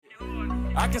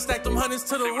I can stack them hundreds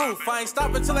to the roof. I ain't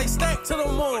stopping till they stack to the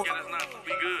moon.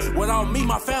 Without me,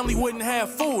 my family wouldn't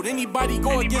have food. Anybody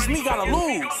go against me gotta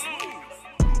lose.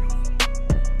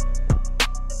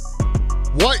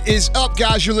 What is up,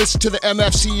 guys? You're listening to the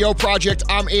MF CEO Project.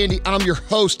 I'm Andy. I'm your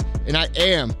host, and I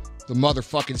am the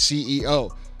motherfucking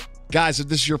CEO. Guys, if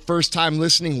this is your first time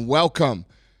listening, welcome.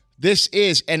 This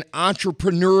is an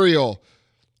entrepreneurial,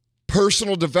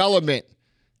 personal development,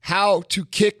 how to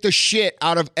kick the shit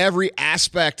out of every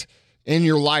aspect in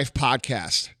your life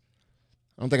podcast.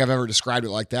 I don't think I've ever described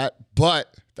it like that,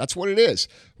 but that's what it is.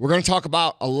 We're going to talk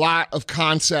about a lot of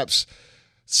concepts.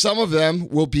 Some of them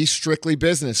will be strictly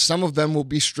business. Some of them will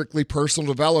be strictly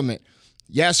personal development.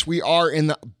 Yes, we are in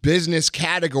the business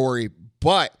category,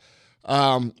 but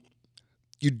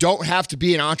you don't have to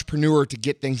be an entrepreneur to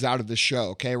get things out of this show,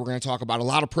 okay? We're going to talk about a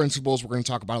lot of principles. We're going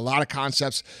to talk about a lot of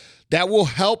concepts that will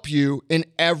help you in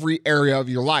every area of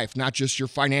your life, not just your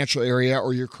financial area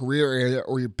or your career area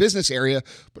or your business area,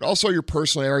 but also your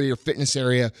personal area, your fitness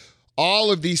area.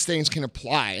 All of these things can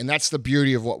apply, and that's the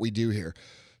beauty of what we do here.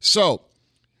 So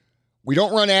we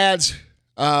don't run ads.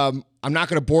 I'm not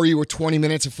going to bore you with 20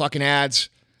 minutes of fucking ads.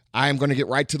 I am going to get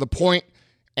right to the point.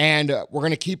 And we're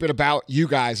going to keep it about you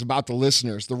guys, about the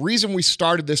listeners. The reason we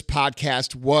started this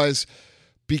podcast was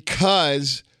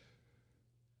because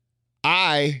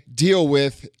I deal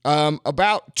with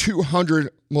about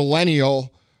 200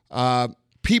 millennial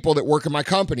people that work in my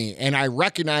company, and I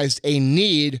recognized a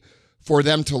need for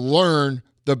them to learn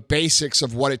the basics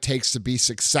of what it takes to be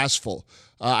successful.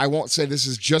 I won't say this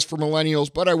is just for millennials,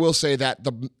 but I will say that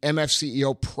the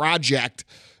MFCEO project,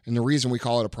 and the reason we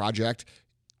call it a project,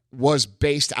 was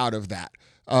based out of that.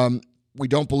 We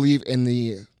don't believe in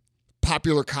the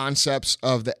popular concepts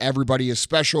of the everybody is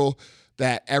special,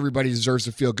 that everybody deserves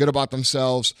to feel good about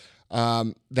themselves,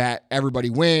 that everybody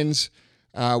wins.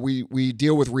 We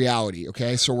deal with reality,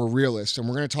 okay? So we're realists, and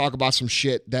we're going to talk about some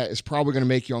shit that is probably going to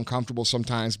make you uncomfortable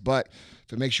sometimes, but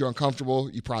if it makes you uncomfortable,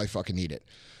 you probably fucking need it.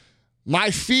 My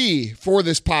fee for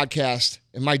this podcast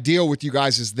and my deal with you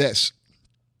guys is this.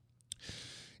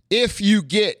 If you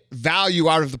get value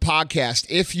out of the podcast,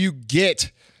 if you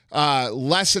get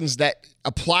lessons that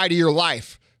apply to your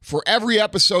life, for every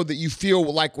episode that you feel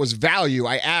like was value,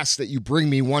 I ask that you bring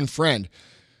me one friend.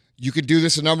 You could do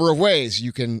this a number of ways.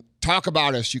 You can talk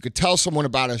about us. You could tell someone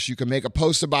about us. You could make a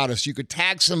post about us. You could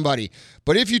tag somebody.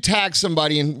 But if you tag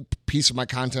somebody in a piece of my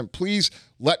content, please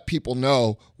let people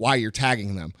know why you're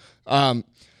tagging them.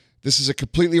 This is a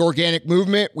completely organic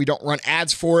movement. We don't run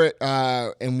ads for it,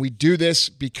 and we do this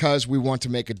because we want to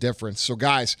make a difference. So,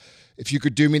 guys, if you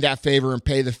could do me that favor and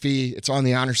pay the fee, it's on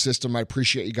the honor system. I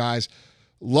appreciate you guys.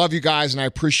 Love you guys, and I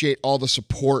appreciate all the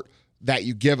support that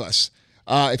you give us.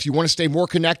 If you want to stay more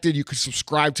connected, you can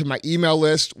subscribe to my email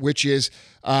list, which is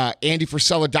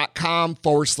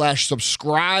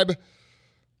andyfrisella.com/subscribe,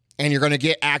 and you're going to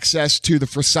get access to the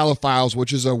Frisella Files,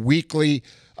 which is a weekly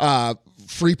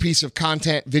free piece of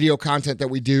content, video content that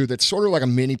we do that's sort of like a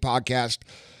mini podcast.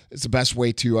 It's the best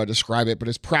way to describe it, but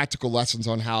it's practical lessons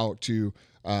on how to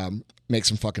make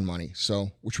some fucking money, so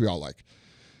which we all like.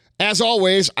 As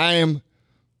always, I am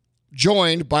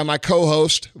joined by my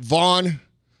co-host, Vaughn,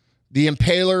 the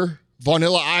Impaler,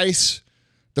 Vanilla Ice,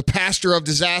 the Pastor of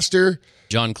Disaster,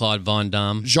 Jean-Claude Van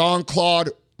Damme,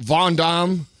 Jean-Claude Van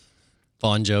Damme,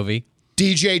 Bon Jovi,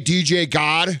 DJ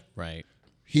God. right?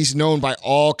 He's known by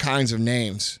all kinds of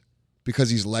names because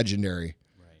he's legendary.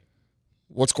 Right.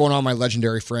 What's going on, my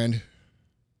legendary friend?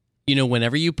 You know,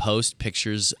 whenever you post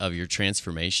pictures of your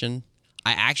transformation,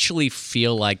 I actually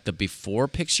feel like the before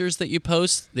pictures that you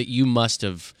post, that you must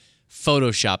have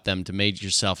photoshopped them to make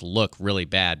yourself look really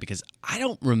bad, because I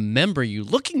don't remember you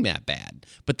looking that bad.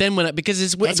 But then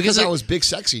because I was big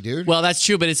sexy, dude. Well, that's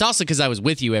true, but it's also because I was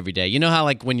with you every day. You know how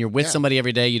like when you're with somebody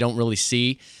every day, you don't really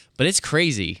see, but it's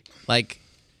crazy. Like,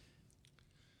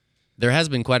 there has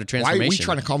been quite a transformation. Why are you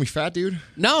trying to call me fat, dude?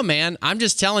 No, man. I'm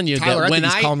just telling you Tyler, that when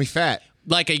he's calling me fat.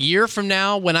 Like a year from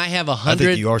now, when I have 100... I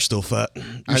think you are still fat.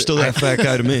 You're still that fat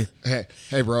guy to me. Hey,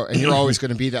 bro, and you're always going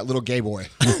to be that little gay boy.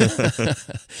 By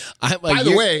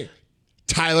the way,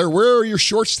 Tyler, where are your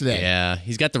shorts today? Yeah,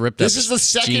 he's got the ripped up This is the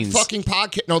second jeans. fucking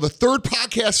podcast. No, the third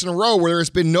podcast in a row where there's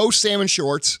been no salmon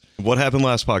shorts. What happened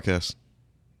last podcast?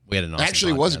 We had an awesome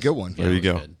Actually, it was a good one. There you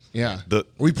go. Good. Yeah. Are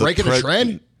we breaking a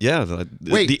trend? Yeah.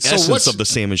 The essence of the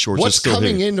salmon shorts is still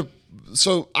coming here. into...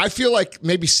 So I feel like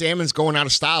maybe salmon's going out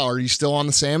of style. Are you still on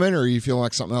the salmon, or are you feeling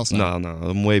like something else now? No,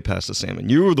 I'm way past the salmon.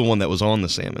 You were the one that was on the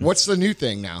salmon. What's the new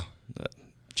thing now?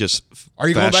 Just Are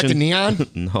you fashion. going back to neon?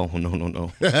 No.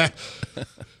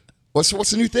 What's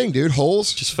the new thing, dude?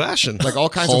 Holes? Just fashion. Like all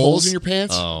kinds of holes in your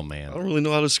pants? Oh, I man. don't really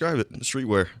know how to describe it.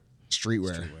 Streetwear.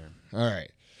 Streetwear. All right.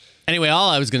 Anyway, all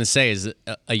I was going to say is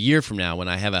a year from now, when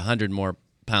I have 100 more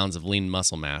pounds of lean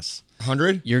muscle mass,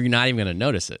 100? you're not even going to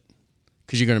notice it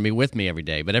because you're going to be with me every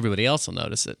day, but everybody else will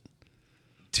notice it.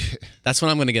 That's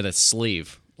when I'm going to get a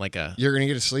sleeve. You're going to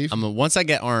get a sleeve? Once I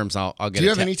get arms, I'll get Do you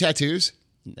have any tattoos?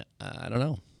 I don't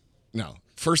know. No.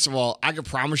 First of all, I could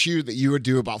promise you that you would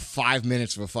do about 5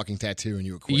 minutes of a fucking tattoo and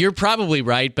you would quit. You're probably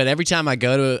right, but every time I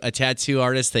go to a tattoo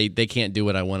artist, they can't do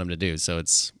what I want them to do. So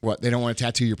it's... What, they don't want to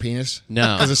tattoo your penis?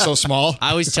 No. Because it's so small?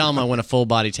 I always tell them I want a full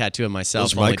body tattoo of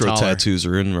myself. Those micro tattoos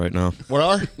are in right now. What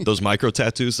are? Those micro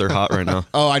tattoos, they're hot right now.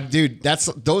 Oh, dude,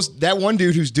 that one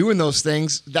dude who's doing those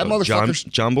things, that motherfucker...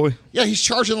 John Boy? Yeah, he's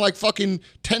charging like fucking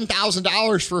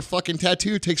 $10,000 for a fucking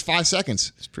tattoo. It takes 5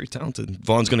 seconds. He's pretty talented.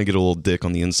 Vaughn's going to get a little dick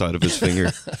on the inside of his finger.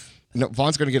 No,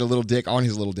 Vaughn's going to get a little dick on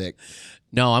his little dick.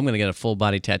 No, I'm going to get a full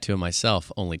body tattoo of myself,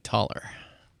 only taller.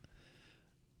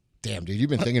 Damn, dude, you've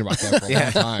been thinking about that for a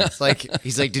long time. It's like,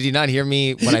 he's like, did you not hear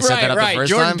me when I set that up the first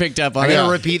Jordan time? picked up on I'm it. going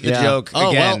to repeat the joke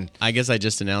again. Well, I guess I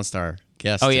just announced our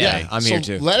guest today. I'm here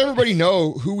too. Let everybody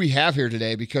know who we have here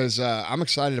today because I'm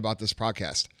excited about this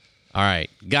podcast. All right,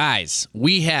 guys,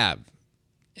 we have,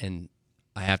 and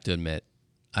I have to admit,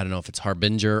 I don't know if it's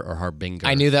Harbinger or Harbinger.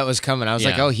 I knew that was coming. I was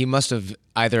like, oh, he must have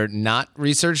either not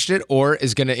researched it or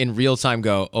is going to in real time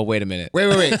go, oh, wait a minute.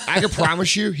 Wait. I can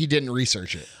promise you he didn't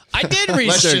research it. I did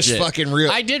research Let's just fucking real.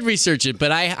 I did research it,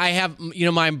 but I have,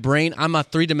 my brain, I'm a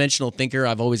three-dimensional thinker.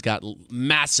 I've always got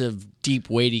massive, deep,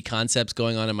 weighty concepts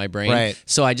going on in my brain. Right.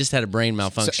 So I just had a brain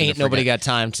malfunction. So ain't nobody got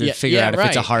time to figure out if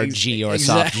it's a hard G or a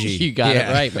soft G. You got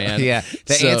it right, man. Yeah.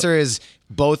 The answer is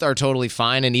both are totally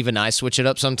fine, and even I switch it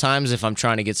up sometimes if I'm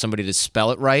trying to get somebody to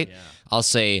spell it right. Yeah. I'll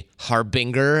say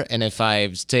Harbinger, and if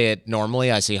I say it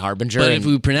normally, I say Harbinger. But if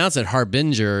we pronounce it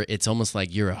Harbinger, it's almost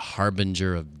like you're a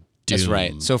harbinger of doom. That's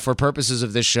right. So for purposes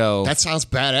of this show, that sounds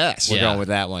badass. We're going with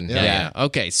that one. Yeah.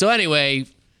 Okay. So anyway,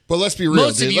 but let's be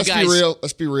real, dude.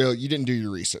 Let's be real. You didn't do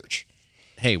your research.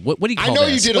 Hey, what do you call this? I know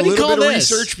you did a little bit of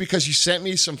research because you sent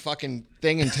me some fucking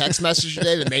thing in text message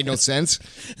today that made no sense,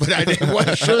 but I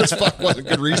didn't. Sure as fuck wasn't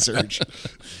good research.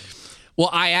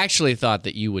 Well, I actually thought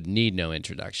that you would need no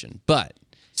introduction, but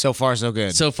so far so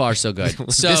good. So far so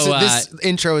good. So this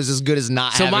intro is as good as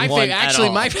not having one at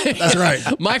all. That's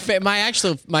right. My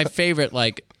favorite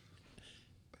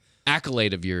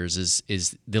accolade of yours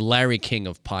is the Larry King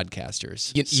of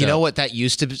podcasters. You know what that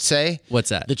used to say? What's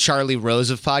that? The Charlie Rose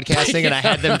of podcasting, and I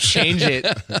had them change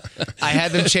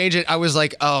it. I was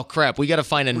like, oh crap, we got to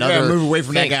find another. We gotta move away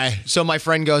from thing. that guy. So my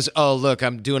friend goes, oh look,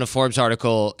 I'm doing a Forbes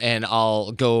article, and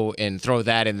I'll go and throw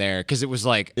that in there because it was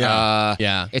like,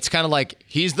 it's kind of like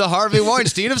he's the Harvey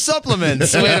Weinstein of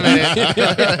supplements. Wait a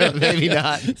minute, maybe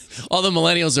not. All the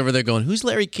millennials over there going, who's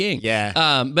Larry King?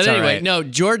 Yeah. But anyway, no,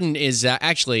 Jordan is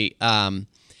actually.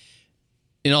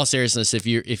 In all seriousness, if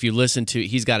you listen to,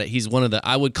 he's one of the,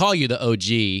 I would call you the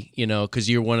OG, because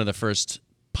you're one of the first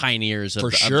pioneers of the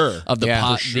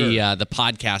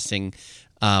podcasting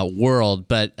world.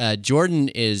 But Jordan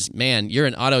is, man, you're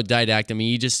an autodidact. I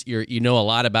mean, you know a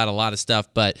lot about a lot of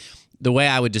stuff. But the way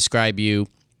I would describe you,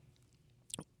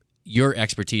 your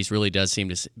expertise really does seem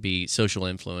to be social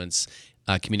influence,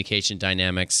 communication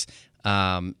dynamics,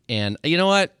 and you know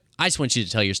what? I just want you to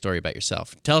tell your story about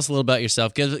yourself. Tell us a little about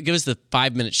yourself. Give us the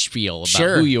 5-minute spiel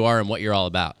about who you are and what you're all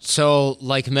about. So,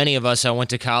 like many of us, I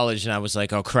went to college and I was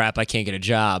like, oh crap, I can't get a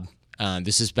job.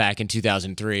 This is back in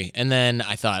 2003. And then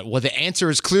I thought, well, the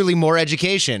answer is clearly more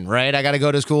education, right? I got to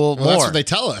go to school more. That's what they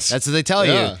tell us. That's what they tell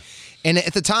you. And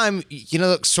at the time,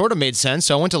 it sort of made sense.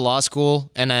 So I went to law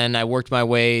school and then I worked my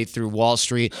way through Wall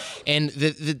Street. And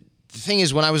the thing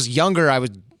is, when I was younger, I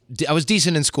was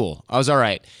decent in school. I was all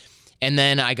right. And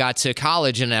then I got to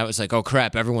college and I was like, oh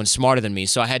crap, everyone's smarter than me.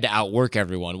 So I had to outwork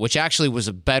everyone, which actually was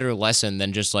a better lesson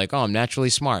than just like, oh, I'm naturally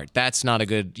smart. That's not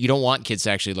you don't want kids to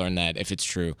actually learn that if it's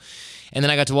true. And then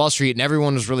I got to Wall Street and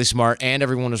everyone was really smart and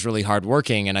everyone was really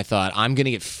hardworking. And I thought, I'm going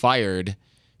to get fired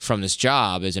from this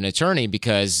job as an attorney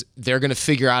because they're going to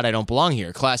figure out I don't belong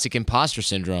here. Classic imposter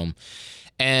syndrome.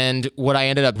 And what I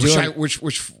ended up doing,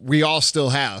 which we all still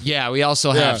have. Yeah, we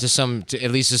also have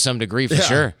at least to some degree for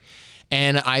sure.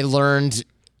 And I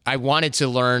wanted to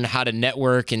learn how to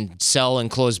network and sell and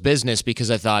close business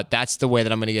because I thought that's the way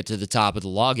that I'm going to get to the top of the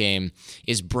law game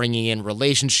is bringing in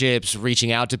relationships,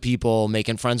 reaching out to people,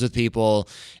 making friends with people,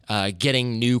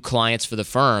 getting new clients for the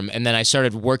firm. And then I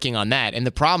started working on that. And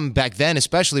the problem back then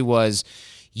especially was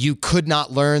you could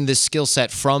not learn this skill set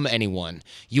from anyone.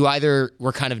 You either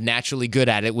were kind of naturally good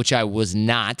at it, which I was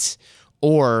not,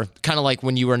 or kind of like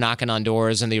when you were knocking on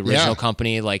doors in the original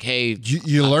company, like, hey...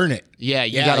 You learn it. Yeah,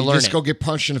 you got to learn it. You just go get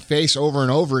punched in the face over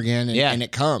and over again, and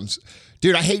it comes.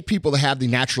 Dude, I hate people that have the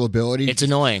natural ability. It's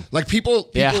annoying. Like people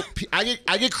Yeah.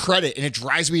 I get credit and it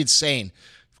drives me insane.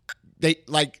 I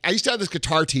used to have this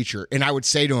guitar teacher and I would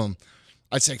say to him,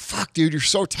 I'd say, fuck, dude, you're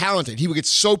so talented. He would get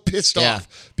so pissed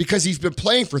off because he's been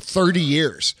playing for 30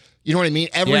 years. You know what I mean?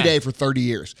 Every day for 30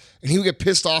 years. And he would get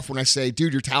pissed off when I say,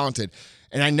 dude, you're talented.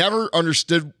 And I never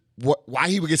understood why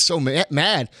he would get so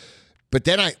mad. But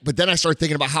then I started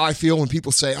thinking about how I feel when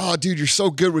people say, oh, dude, you're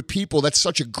so good with people. That's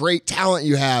such a great talent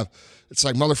you have. It's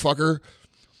like, motherfucker,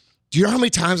 do you know how many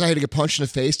times I had to get punched in the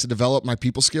face to develop my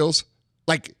people skills?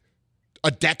 Like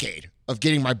a decade of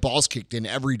getting my balls kicked in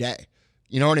every day.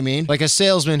 You know what I mean? Like a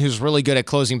salesman who's really good at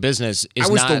closing business is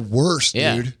I was not the worst,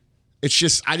 Yeah. dude. It's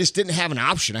just, I just didn't have an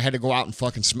option. I had to go out and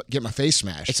fucking get my face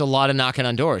smashed. It's a lot of knocking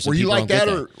on doors. Were you like that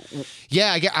or?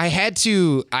 Yeah, I had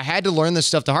to learn this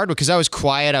stuff the hard way because I was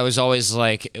quiet. I was always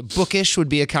like bookish would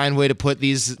be a kind way to put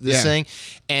this thing,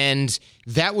 and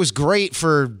that was great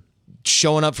for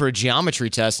showing up for a geometry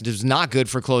test. It was not good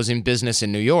for closing business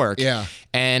in New York. Yeah.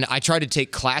 And I tried to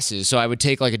take classes. So I would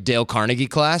take like a Dale Carnegie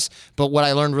class. But what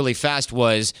I learned really fast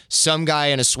was some guy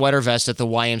in a sweater vest at the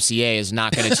YMCA is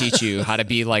not going to teach you how to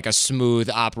be like a smooth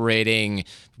operating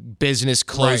business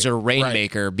closer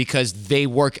rainmaker because they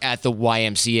work at the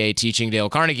YMCA teaching Dale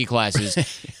Carnegie classes,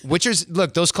 which is,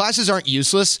 look, those classes aren't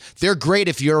useless. They're great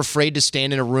if you're afraid to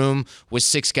stand in a room with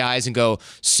 6 guys and go,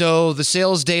 so the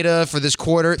sales data for this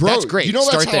quarter, Bro, that's great. You know,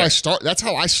 That's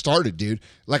how I started, dude.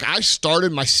 Like I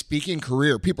started my speaking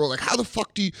career. People are like, how the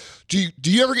fuck do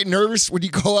you ever get nervous when you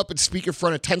go up and speak in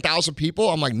front of 10,000 people?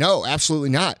 I'm like, no, absolutely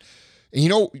not. And you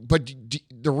know, but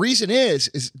the reason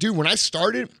is, dude, when I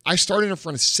started in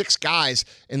front of 6 guys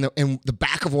in the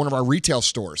back of one of our retail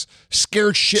stores,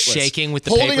 scared shitless, shaking with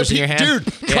the papers in your hand,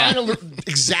 dude, trying to look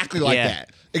exactly like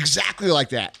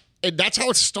that. And that's how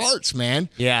it starts, man.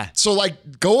 Yeah. So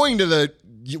like going to the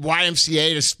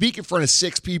YMCA to speak in front of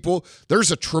 6 people, there's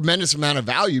a tremendous amount of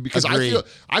value because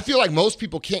I feel like most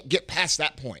people can't get past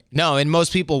that point. No, and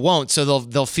most people won't. So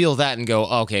they'll feel that and go,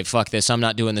 okay, fuck this. I'm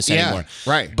not doing this anymore.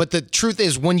 Right. But the truth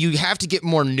is, when you have to get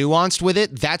more nuanced with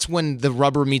it, that's when the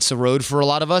rubber meets the road for a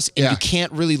lot of us. And you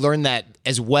can't really learn that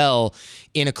as well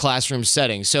in a classroom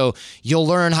setting. So you'll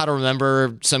learn how to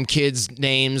remember some kids'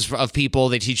 names of people.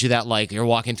 They teach you that like you're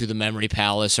walking through the memory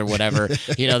palace or whatever,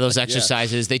 you know, those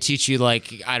exercises. They teach you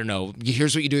like, I don't know,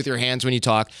 here's what you do with your hands when you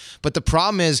talk. But the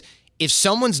problem is, if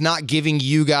someone's not giving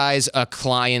you guys a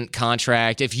client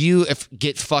contract, if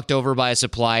get fucked over by a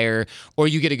supplier or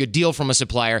you get a good deal from a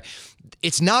supplier,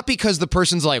 it's not because the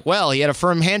person's like, well, he had a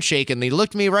firm handshake and they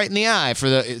looked me right in the eye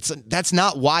that's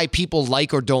not why people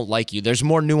like or don't like you. There's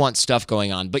more nuanced stuff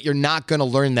going on, but you're not going to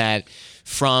learn that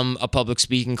from a public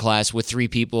speaking class with 3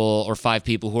 people or 5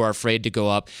 people who are afraid to go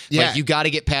up. Yeah. Like you got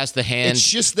to get past the hand. It's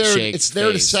just there. It's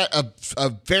there phase. to set a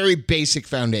very basic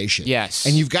foundation. Yes.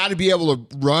 And you've got to be able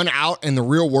to run out in the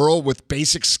real world with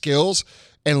basic skills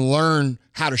and learn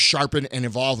how to sharpen and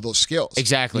evolve those skills.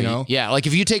 Exactly. You know? Yeah. Like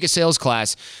if you take a sales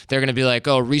class, they're going to be like,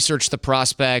 oh, research the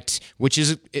prospect, which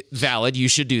is valid. You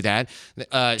should do that.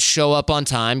 Show up on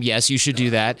time. Yes, you should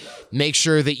do that. Make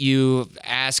sure that you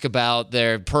ask about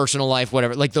their personal life,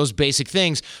 whatever, like those basic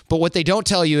things. But what they don't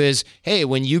tell you is, hey,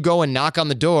 when you go and knock on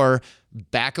the door,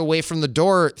 back away from the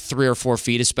door 3 or 4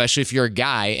 feet, especially if you're a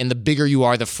guy, and the bigger you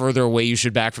are, the further away you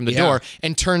should back from the door,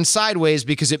 and turn sideways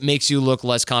because it makes you look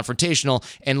less confrontational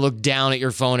and look down at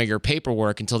your phone or your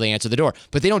paperwork until they answer the door.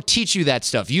 But they don't teach you that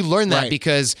stuff. You learn that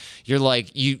because you're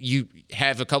like, you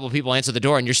have a couple of people answer the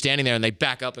door and you're standing there and they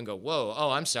back up and go, whoa, oh,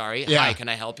 I'm sorry. Hi, can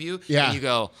I help you? Yeah. And you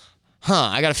go,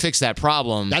 I got to fix that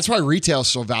problem. That's why retail's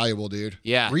so valuable, dude.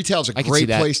 Yeah. Retail's a great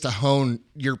place to hone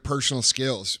your personal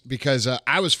skills because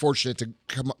I was fortunate to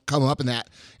come up in that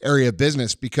area of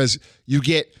business because you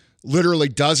get literally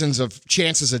dozens of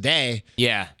chances a day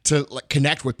to like,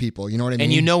 connect with people. You know what I mean?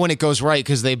 And you know when it goes right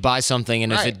because they buy something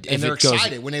and if they're it goes,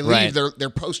 excited. When they leave, they're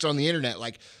posted on the internet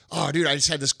like, oh, dude, I just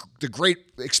had the great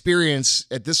experience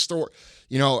at this store.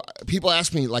 You know, people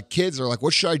ask me, like kids are like,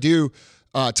 what should I do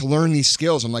to learn these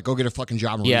skills? I'm like, go get a fucking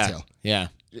job in retail. Yeah.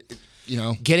 You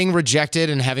know, getting rejected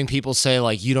and having people say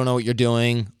like you don't know what you're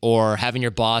doing or having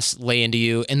your boss lay into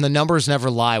you, and the numbers never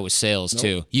lie with sales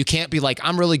too. You can't be like,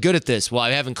 I'm really good at this. Well, I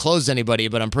haven't closed anybody,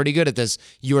 but I'm pretty good at this.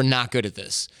 You are not good at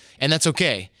this, and that's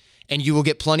okay. And you will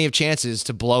get plenty of chances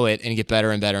to blow it and get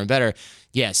better and better and better.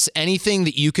 Yes, anything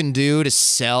that you can do to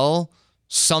sell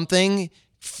something,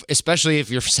 especially if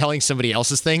you're selling somebody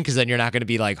else's thing, because then you're not going to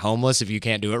be like homeless if you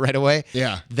can't do it right away.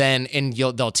 Yeah. Then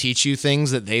they'll teach you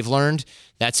things that they've learned.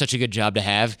 That's such a good job to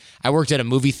have. I worked at a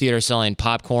movie theater selling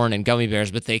popcorn and gummy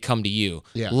bears, but they come to you.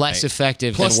 Yeah. Less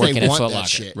effective Plus than working they at want Foot that Locker.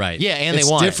 shit. Right. Yeah, and it's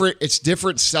they want different. It's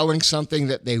different selling something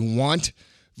that they want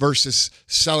versus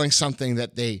selling something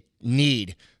that they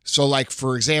need. So like,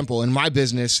 for example, in my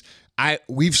business,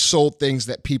 we've sold things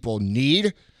that people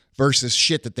need versus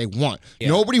shit that they want. Yeah.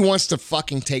 Nobody wants to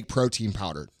fucking take protein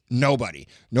powder. Nobody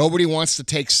wants to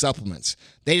take supplements.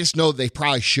 They just know they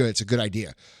probably should. It's a good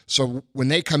idea. So when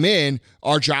they come in,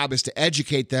 our job is to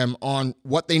educate them on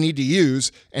what they need to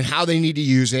use and how they need to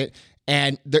use it.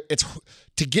 And it's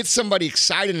to get somebody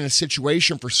excited in a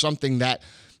situation for something that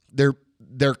they're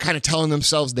kind of telling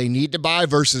themselves they need to buy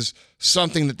versus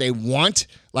something that they want,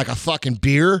 like a fucking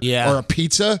beer or a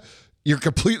pizza. You're a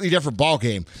completely different ball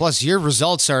game. Plus, your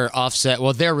results are offset.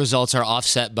 Well, their results are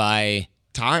offset by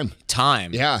time.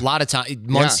 Yeah. A lot of time.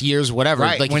 Months, years, whatever.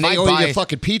 Right. Like when they go eat a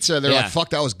fucking pizza, they're like,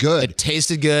 fuck, that was good. It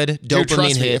tasted good. Dude,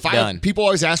 Dopamine hit, done. People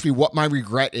always ask me what my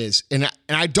regret is. And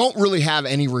I don't really have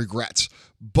any regrets.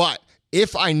 But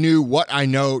if I knew what I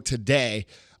know today,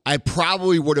 I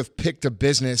probably would have picked a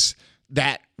business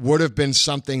that would have been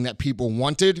something that people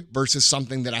wanted versus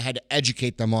something that I had to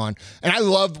educate them on. And I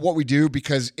love what we do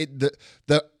because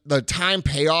the time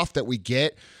payoff that we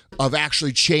get of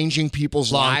actually changing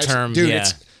people's lives, long-term, dude,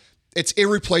 it's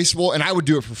irreplaceable, and I would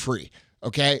do it for free,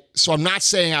 okay? So I'm not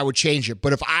saying I would change it,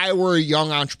 but if I were a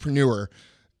young entrepreneur,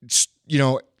 you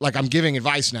know, like I'm giving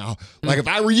advice now, like if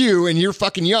I were you and you're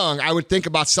fucking young, I would think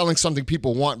about selling something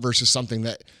people want versus something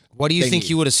that What do you think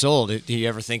you would have sold? Do you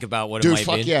ever think about what it might be? Dude,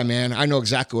 fuck yeah, man. I know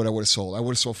exactly what I would have sold. I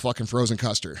would have sold fucking frozen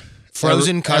custard.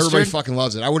 Frozen custard? Everybody fucking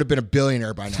loves it. I would have been a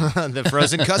billionaire by now. The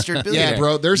frozen custard billionaire. Yeah,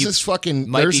 bro. There's this fucking...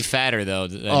 Might be fatter, though,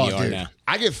 than you are now.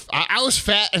 I was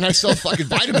fat and I sell fucking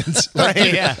vitamins. Like,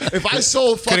 yeah. If I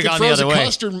sold fucking frozen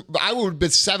custard, I would have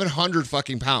been 700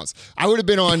 fucking pounds. I would have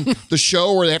been on the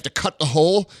show where they have to cut the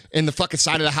hole in the fucking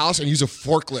side of the house and use a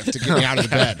forklift to get me out of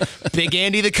the bed. Big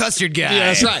Andy the custard guy.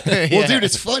 Yeah, that's right. Well, dude,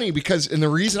 it's funny because, and the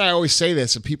reason I always say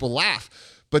this and people laugh,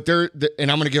 but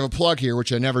and I'm going to give a plug here,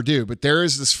 which I never do, but there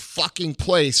is this fucking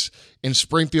place in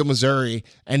Springfield, Missouri,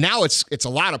 and now it's a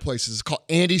lot of places. It's called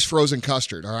Andy's Frozen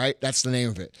Custard, all right? That's the name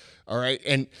of it, all right?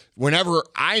 And whenever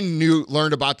I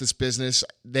learned about this business,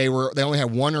 they only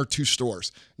had 1 or 2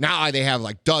 stores. Now they have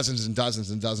like dozens and dozens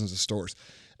and dozens of stores.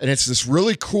 And it's this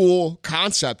really cool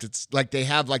concept. It's like they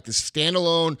have like this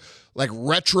standalone, like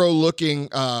retro-looking,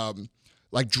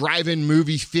 like drive-in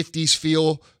movie 50s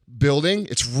feel building.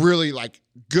 It's really like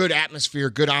good atmosphere,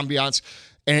 good ambiance,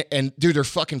 and dude, their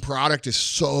fucking product is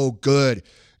so good.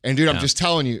 And dude, I'm just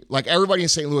telling you, like everybody in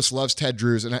St. Louis loves Ted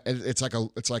Drewes, and it's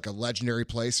like a legendary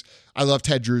place. I love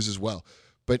Ted Drewes as well,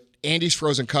 but Andy's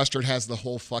Frozen Custard has the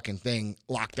whole fucking thing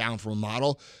locked down from a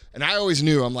model. And I always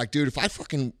knew, I'm like, dude, if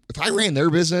I ran their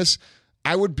business,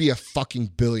 I would be a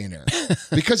fucking billionaire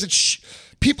because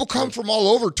people come from all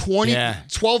over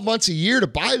 12 months a year to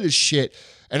buy this shit.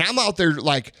 And I'm out there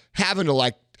like having to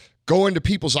like go into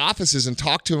people's offices and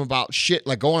talk to them about shit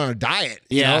like going on a diet.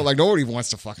 You know? Like nobody wants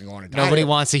to fucking go on a diet. Nobody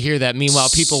wants to hear that. Meanwhile,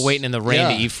 people waiting in the rain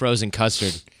to eat frozen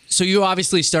custard. So you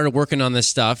obviously started working on this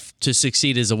stuff to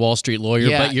succeed as a Wall Street lawyer,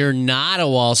 but you're not a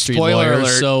Wall Street lawyer.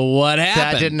 Alert, so what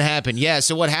happened? That didn't happen. Yeah,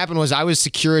 so what happened was I was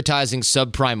securitizing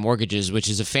subprime mortgages, which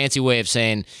is a fancy way of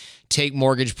saying take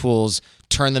mortgage pools,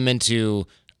 turn them into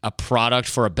a product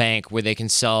for a bank where they can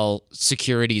sell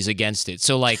securities against it.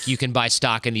 So like you can buy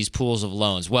stock in these pools of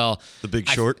loans. Well, The Big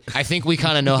Short. I think we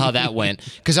kind of know how that went.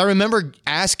 Because I remember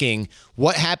asking,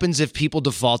 what happens if people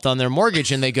default on their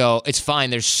mortgage? And they go, it's fine.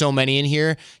 There's so many in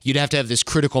here. You'd have to have this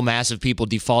critical mass of people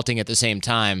defaulting at the same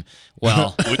time.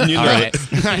 Well, Wouldn't you all know right.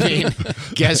 it? I mean,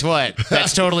 guess what?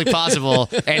 That's totally possible.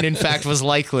 And in fact was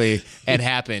likely and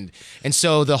happened. And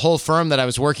so the whole firm that I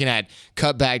was working at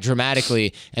cut back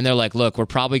dramatically. And they're like, look, we're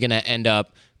probably going to end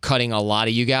up cutting a lot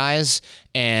of you guys.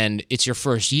 And it's your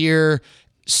first year.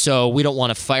 So we don't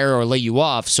want to fire or lay you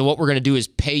off. So what we're going to do is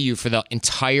pay you for the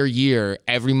entire year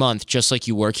every month, just like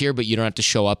you work here, but you don't have to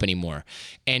show up anymore.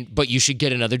 But you should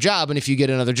get another job. And if you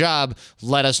get another job,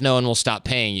 let us know and we'll stop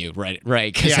paying you. Right.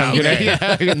 Because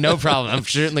no problem. I'm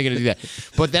certainly going to do that.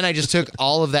 But then I just took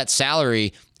all of that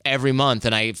salary every month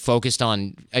and I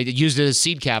used it as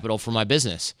seed capital for my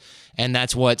business. And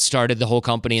that's what started the whole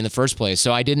company in the first place.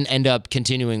 So I didn't end up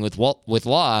continuing with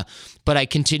law, but I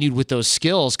continued with those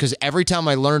skills because every time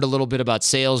I learned a little bit about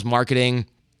sales, marketing,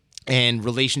 and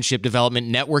relationship development,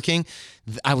 networking,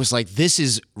 I was like, this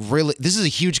is a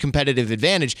huge competitive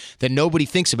advantage that nobody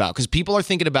thinks about because people are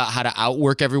thinking about how to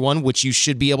outwork everyone, which you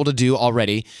should be able to do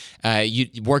already.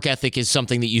 Work ethic is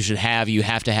something that you should have. You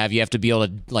have to be able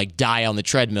to like die on the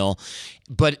treadmill.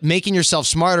 But making yourself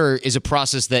smarter is a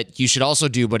process that you should also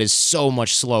do, but is so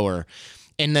much slower.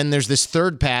 And then there's this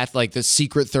third path, like the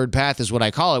secret third path is what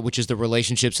I call it, which is the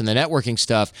relationships and the networking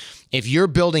stuff. If you're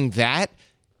building that,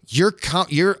 your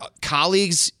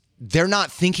colleagues, they're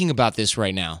not thinking about this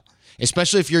right now,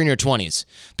 especially if you're in your 20s,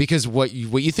 because what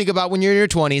you think about when you're in your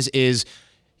 20s is,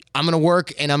 I'm going to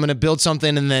work and I'm going to build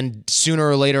something, and then sooner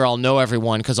or later I'll know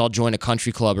everyone because I'll join a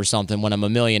country club or something when I'm a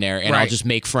millionaire, and I'll just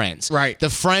make friends. Right. The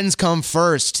friends come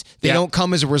first. They don't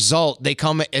come as a result. They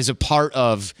come as a part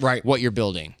of what you're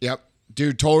building. Yep.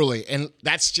 Dude, totally. And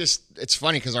that's just, it's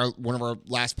funny because one of our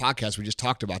last podcasts, we just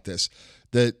talked about this.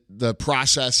 The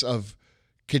process of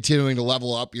continuing to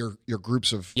level up your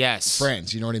groups of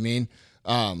friends. You know what I mean?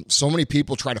 So many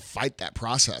people try to fight that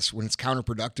process when it's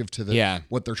counterproductive to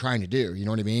what they're trying to do. You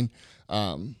know what I mean?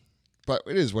 But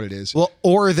it is what it is. Well,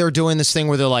 or they're doing this thing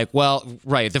where they're like, well,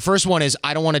 right. The first one is,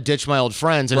 I don't want to ditch my old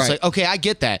friends. And it's like, okay, I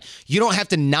get that. You don't have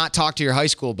to not talk to your high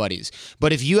school buddies.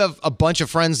 But if you have a bunch of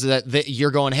friends that you're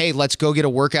going, hey, let's go get a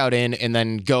workout in and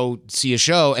then go see a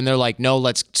show, and they're like, no,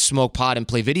 let's smoke pot and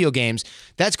play video games.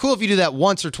 That's cool if you do that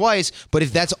once or twice. But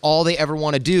if that's all they ever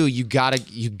want to do, you gotta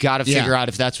figure out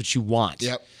if that's what you want.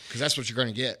 Yep. Because that's what you're going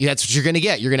to get. Yeah, that's what you're going to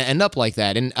get.'re going to end up like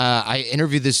that. And I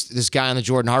interviewed this guy on the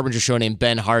Jordan Harbinger show named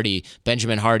Benjamin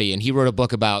Hardy, and he wrote a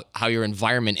book about how your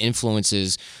environment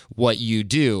influences what you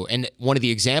do. And one of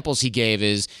the examples he gave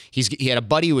is he had a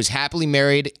buddy who was happily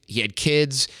married, he had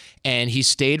kids, and he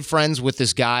stayed friends with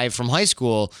this guy from high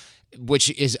school, which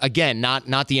is, again,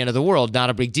 not the end of the world, not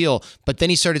a big deal. But then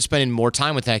he started spending more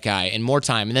time with that guy and more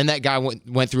time. And then that guy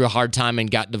went through a hard time and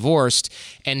got divorced.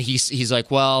 And he's like,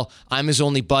 well, I'm his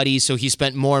only buddy. So he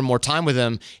spent more and more time with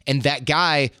him. And that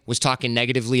guy was talking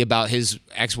negatively about his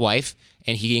ex-wife.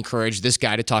 And he encouraged this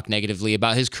guy to talk negatively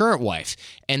about his current wife.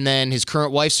 And then his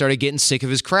current wife started getting sick of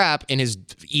his crap and his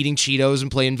eating Cheetos and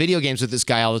playing video games with this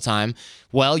guy all the time.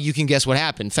 Well, you can guess what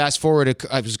happened. Fast forward, it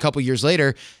was a couple years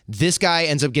later, this guy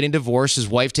ends up getting divorced. His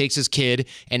wife takes his kid,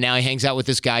 and now he hangs out with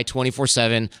this guy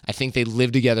 24/7. I think they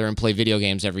live together and play video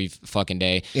games every fucking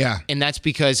day. Yeah. And that's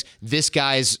because this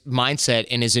guy's mindset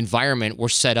and his environment were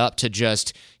set up to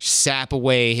just sap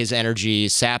away his energy,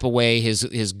 sap away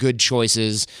his good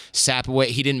choices, sap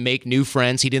away. He didn't make new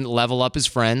friends. He didn't level up his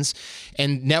friends.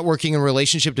 And networking and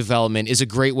relationship development is a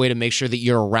great way to make sure that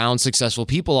you're around successful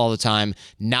people all the time,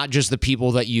 not just the people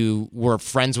that you were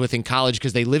friends with in college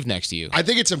because they lived next to you. I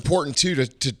think it's important too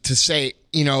to say,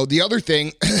 the other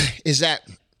thing is that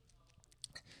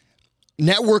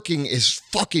networking is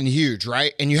fucking huge,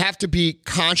 right? And you have to be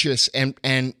conscious and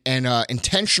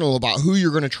intentional about who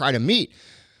you're going to try to meet.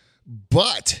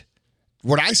 But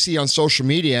what I see on social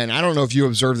media, and I don't know if you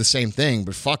observe the same thing,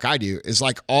 but fuck, I do, is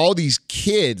like all these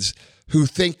kids who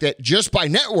think that just by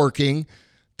networking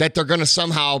that they're going to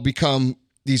somehow become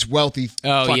these wealthy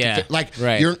they're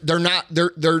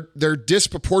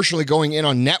disproportionately going in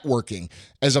on networking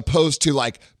as opposed to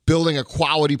like building a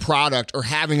quality product or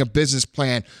having a business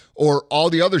plan or all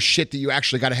the other shit that you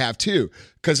actually got to have too.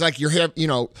 Because like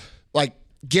like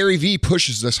Gary Vee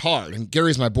pushes this hard, and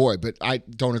Gary's my boy, but I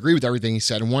don't agree with everything he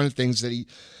said. And one of the things that he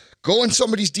go in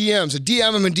somebody's DMs and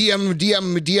DM him and DM him and DM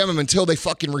him and DM him until they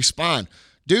fucking respond.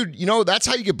 Dude, that's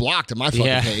how you get blocked on my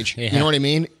fucking page. Yeah. You know what I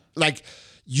mean? Like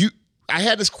I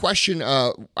had this question.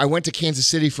 I went to Kansas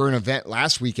City for an event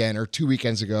last weekend or 2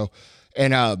 weekends ago.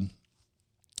 And I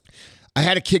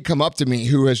had a kid come up to me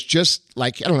who was just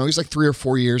like, I don't know, he's like 3 or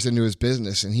 4 years into his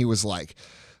business. And he was like,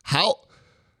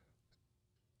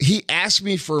 he asked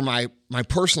me for my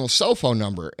personal cell phone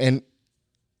number. And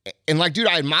like, dude,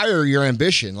 I admire your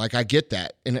ambition. Like, I get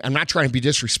that. And I'm not trying to be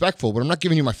disrespectful, but I'm not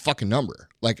giving you my fucking number.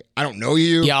 Like, I don't know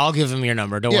you. Yeah, I'll give him your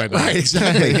number. Don't worry about it.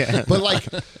 Exactly. But like,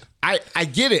 I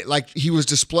get it. Like, he was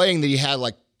displaying that he had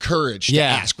like courage to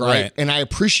ask, right? And I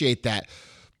appreciate that.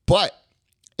 But,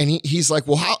 and he's like,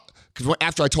 well, how, because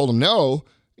after I told him no,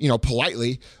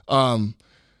 politely,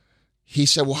 he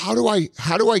said, well, how do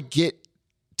I get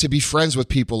to be friends with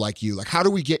people like you? Like, how do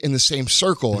we get in the same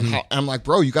circle? And I'm like,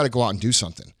 bro, you got to go out and do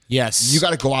something. Yes. You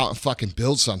got to go out and fucking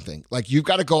build something. Like, you've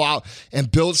got to go out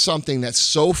and build something that's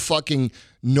so fucking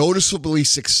noticeably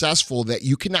successful that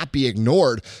you cannot be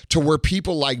ignored, to where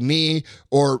people like me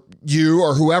or you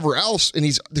or whoever else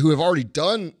who have already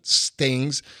done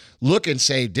things look and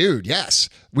say, dude, yes,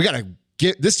 we got to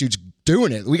get, this dude's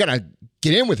doing it. We got to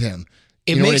get in with him.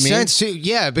 It makes sense too,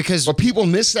 yeah, because but people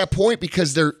miss that point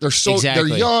because they're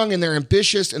young and they're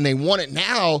ambitious and they want it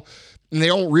now, and they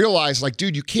don't realize, like,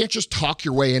 dude, you can't just talk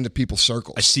your way into people's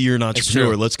circles. I see you're an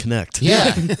entrepreneur. Let's connect.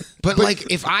 Yeah. But like,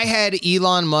 if I had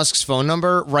Elon Musk's phone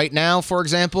number right now, for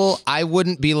example, I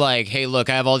wouldn't be like, hey, look,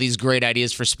 I have all these great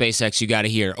ideas for SpaceX you got to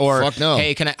hear. Or, fuck no.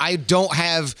 Hey, I don't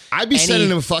have I'd be sending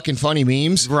him fucking funny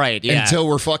memes. Right, yeah. Until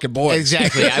we're fucking boys.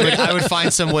 Exactly. I would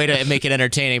find some way to make it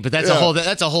entertaining, but that's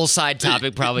a whole side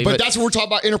topic probably. But that's what we're talking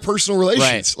about, interpersonal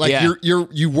relations. Right. Like,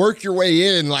 you work your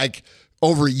way in, like,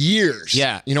 over years.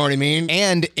 Yeah. You know what I mean?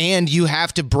 And you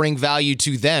have to bring value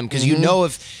to them because you know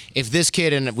if this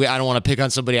kid, and I don't want to pick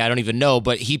on somebody I don't even know,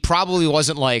 but he probably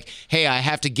wasn't like, hey, I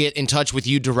have to get in touch with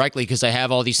you directly because I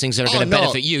have all these things that are going to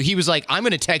benefit you. He was like, I'm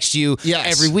going to text you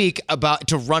every week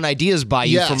to run ideas by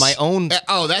you for my own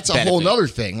Oh, that's a whole nother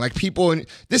thing. Like people, and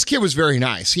this kid was very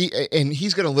nice.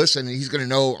 He's going to listen and he's going to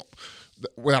know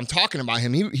when I'm talking about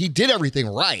him. He did everything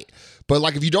right. But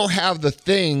like if you don't have the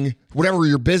thing, whatever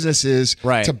your business is,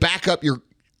 to back up you're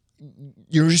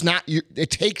just not. It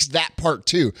takes that part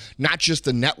too, not just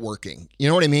the networking. You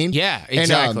know what I mean? Yeah,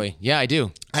 exactly. And, yeah, I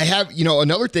do. I have.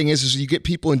 Another thing is you get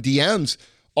people in DMs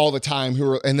all the time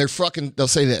they'll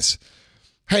say this,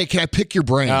 "Hey, can I pick your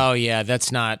brain?" Oh yeah,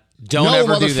 that's not. Don't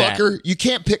ever do that. No, motherfucker, you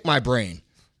can't pick my brain.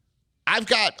 I've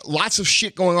got lots of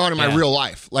shit going on in my real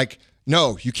life. Like,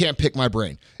 no, you can't pick my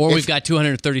brain. Or we've got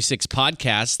 236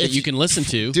 podcasts that you can listen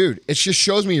to. Dude, it just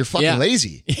shows me you're fucking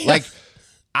lazy. Like,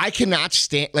 I cannot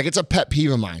stand, like, it's a pet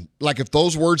peeve of mine. Like, if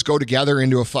those words go together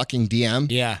into a fucking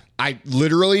DM, I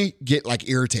literally get, like,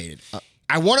 irritated.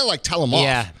 I want to, like, tell them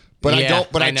off, but I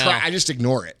don't, but I try, I just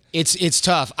ignore it. It's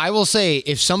tough. I will say,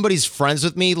 if somebody's friends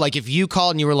with me, like if you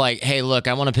called and you were like, hey, look,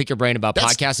 I want to pick your brain about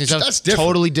podcasting and stuff, that's different.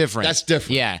 Totally different. That's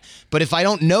different. Yeah. But if I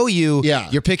don't know you,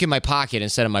 you're picking my pocket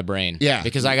instead of my brain. Yeah.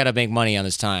 Because I got to make money on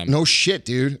this time. No shit,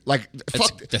 dude. Like,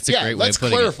 that's a great way of putting it. Let's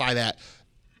clarify that.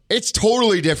 It's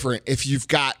totally different if you've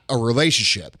got a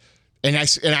relationship and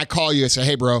I call you and say,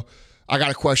 hey, bro, I got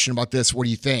a question about this. What do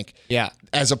you think? Yeah.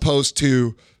 As opposed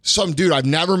to some dude I've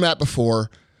never met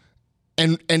before.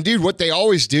 And dude, what they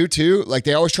always do too, like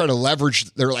they always try to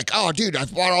leverage. They're like, "Oh, dude,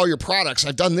 I've bought all your products.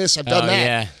 I've done this. I've done that.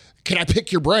 Yeah. Can I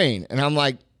pick your brain?" And I'm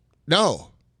like,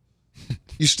 "No,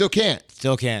 you still can't.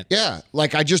 Still can't." Yeah,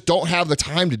 like I just don't have the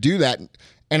time to do that.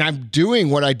 And I'm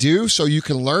doing what I do so you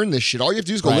can learn this shit. All you have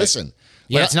to do is go listen.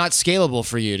 Yeah, it's not scalable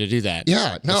for you to do that.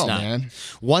 Yeah, no, man.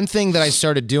 One thing that I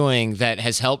started doing that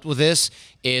has helped with this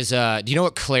is, do you know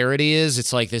what Clarity is?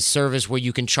 It's like this service where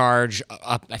you can charge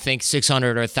up, I think, $600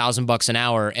 or $1,000 an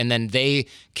hour, and then they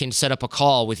can set up a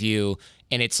call with you.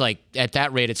 And it's like, at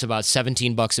that rate, it's about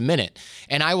 $17 a minute.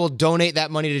 And I will donate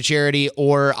that money to charity,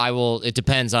 or it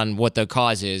depends on what the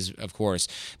cause is, of course.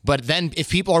 But then if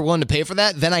people are willing to pay for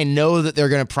that, then I know that they're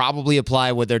going to probably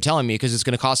apply what they're telling me because it's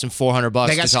going to cost them $400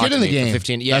 they got to talk skin to in the me game. for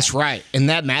 15. Yeah. That's right. And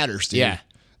that matters, dude. Yeah.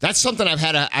 That's something I've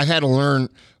had to learn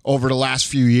over the last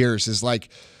few years is like,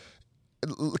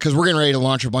 because we're getting ready to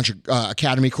launch a bunch of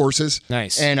academy courses.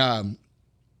 Nice. And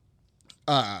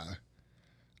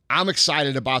I'm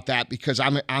excited about that because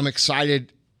I'm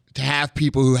excited to have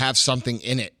people who have something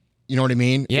in it. You know what I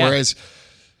mean? Yeah. Whereas,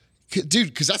 dude,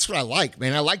 because that's what I like,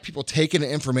 man. I like people taking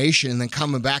the information and then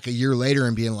coming back a year later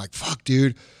and being like, fuck,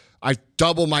 dude, I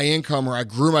doubled my income or I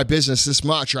grew my business this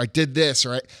much or I did this.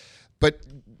 But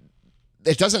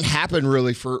it doesn't happen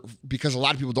really because a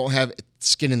lot of people don't have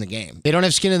skin in the game. They don't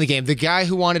have skin in the game. The guy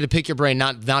who wanted to pick your brain,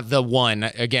 not the one,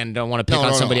 again, don't want to pick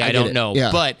on somebody I don't know,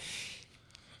 but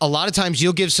a lot of times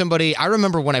you'll give somebody, I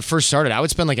remember when I first started, I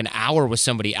would spend like an hour with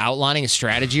somebody outlining a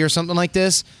strategy or something like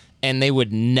this, and they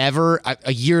would never,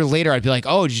 a year later, I'd be like,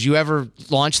 oh, did you ever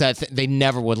launch that? They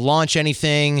never would launch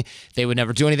anything. They would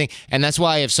never do anything. And that's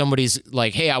why if somebody's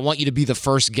like, hey, I want you to be the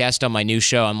first guest on my new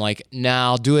show, I'm like, nah,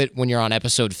 I'll do it when you're on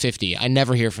episode 50. I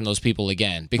never hear from those people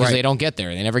again because they don't get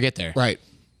there. They never get there. Right.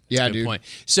 Yeah, Good point.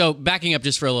 So backing up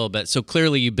just for a little bit. So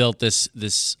clearly you built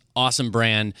this awesome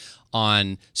brand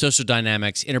on social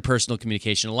dynamics, interpersonal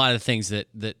communication, a lot of the things that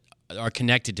are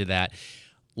connected to that.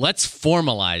 Let's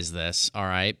formalize this, all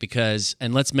right? Because,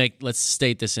 and let's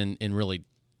state this in really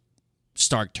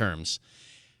stark terms.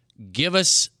 Give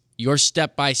us your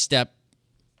step-by-step,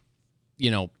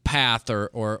 path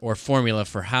or formula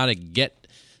for how to get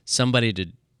somebody to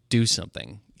do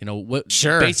something. What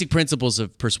basic principles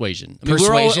of persuasion. I mean,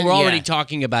 we're already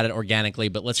talking about it organically,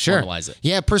 but let's formalize it.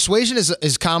 Yeah, persuasion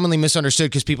is commonly misunderstood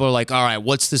because people are like, all right,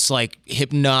 what's this like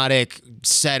hypnotic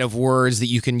set of words that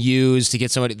you can use to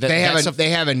get somebody? They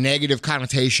have a negative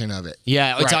connotation of it.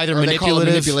 Yeah, it's either or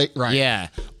manipulative, right? Yeah,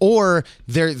 or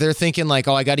they're thinking like,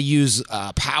 oh, I got to use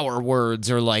power words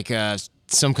or like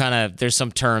some kind of, there's some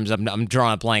terms I'm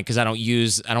drawing a blank because I don't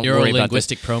worry about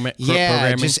this. Linguistic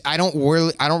programming. I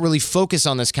don't really focus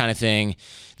on this kind of thing.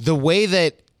 The way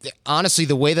that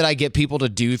I get people to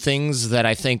do things that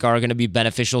I think are going to be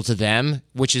beneficial to them,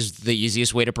 which is the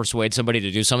easiest way to persuade somebody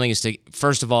to do something, is to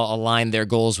first of all align their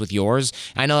goals with yours.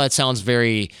 I know that sounds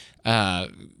very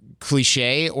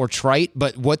cliche or trite,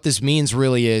 but what this means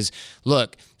really is,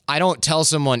 look, I don't tell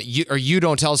someone, you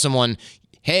don't tell someone,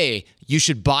 hey, you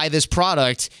should buy this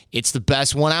product. It's the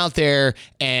best one out there.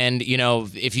 And,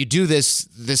 if you do this,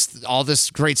 all this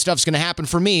great stuff's going to happen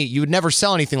for me. You would never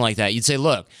sell anything like that. You'd say,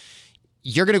 look,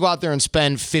 you're going to go out there and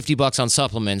spend $50 on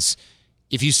supplements.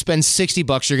 If you spend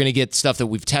 $60, you're going to get stuff that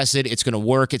we've tested. It's going to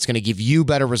work. It's going to give you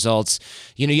better results.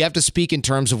 You have to speak in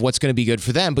terms of what's going to be good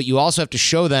for them, but you also have to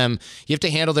show them, you have to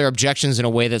handle their objections in a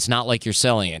way that's not like you're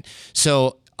selling it.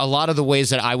 So a lot of the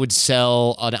ways that I would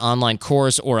sell an online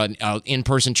course or an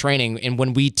in-person training, and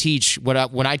when we teach, when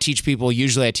I teach people,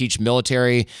 usually I teach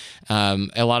military,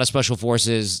 a lot of special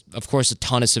forces, of course, a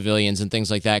ton of civilians and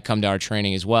things like that come to our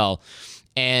training as well.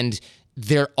 And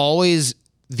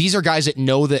these are guys that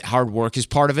know that hard work is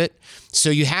part of it. So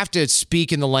you have to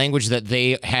speak in the language that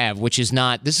they have, which is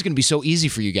not, this is going to be so easy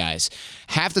for you guys.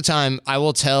 Half the time, I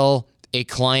will tell a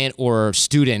client or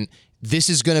student, this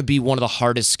is going to be one of the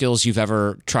hardest skills you've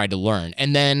ever tried to learn.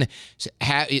 And then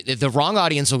the wrong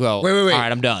audience will go, wait. All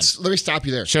right, I'm done. Let me stop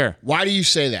you there. Sure. Why do you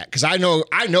say that? Because I know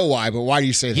why, but why do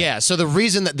you say that? Yeah, so the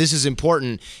reason that this is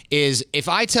important is if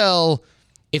I tell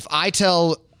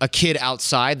a kid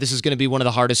outside, this is going to be one of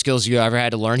the hardest skills you ever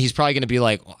had to learn, he's probably going to be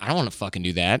like, I don't want to fucking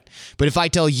do that. But if I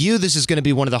tell you this is going to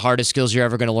be one of the hardest skills you're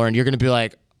ever going to learn, you're going to be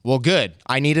like, well, good.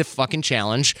 I need a fucking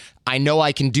challenge. I know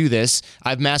I can do this.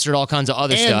 I've mastered all kinds of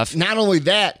other stuff. Not only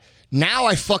that, now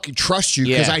I fucking trust you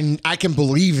because I can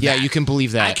believe that. Yeah, you can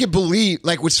believe that. I can believe,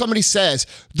 like when somebody says,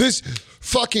 this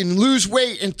fucking lose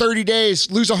weight in 30 days,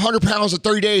 lose 100 pounds in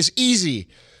 30 days, easy.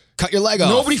 Cut your leg off.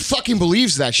 Nobody fucking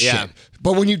believes that shit. Yeah.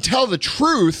 But when you tell the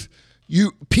truth,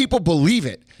 people believe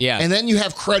it. Yeah. And then you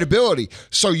have credibility.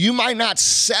 So you might not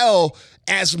sell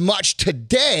as much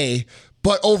today,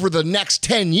 but over the next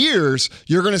 10 years,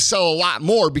 you're going to sell a lot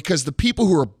more because the people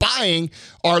who are buying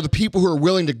are the people who are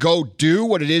willing to go do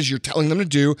what it is you're telling them to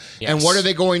do. Yes. And what are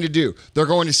they going to do? They're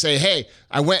going to say, hey,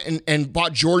 I went and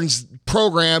bought Jordan's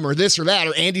program or this or that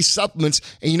or Andy's supplements.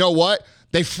 And you know what?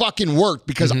 They fucking worked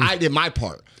because I did my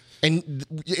part. And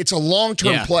it's a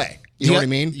long-term play. You know what I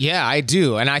mean? Yeah, I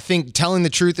do. And I think telling the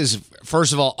truth is,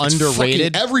 first of all,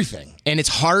 underrated. Fucking everything. And it's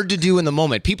hard to do in the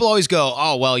moment. People always go,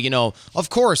 oh, well, of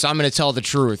course I'm going to tell the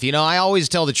truth. I always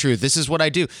tell the truth. This is what I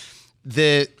do.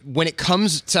 When it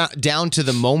comes down to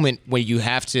the moment when you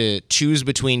have to choose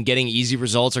between getting easy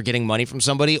results or getting money from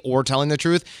somebody or telling the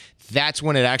truth, that's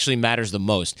when it actually matters the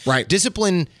most. Right.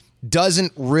 Discipline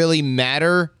doesn't really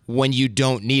matter when you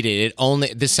don't need it.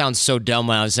 This sounds so dumb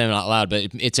when I was saying it out loud, but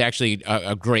it's actually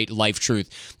a great life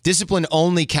truth. Discipline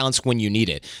only counts when you need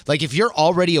it. Like if you're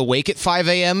already awake at 5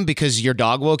 a.m. because your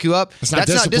dog woke you up, that's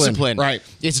not discipline. Right.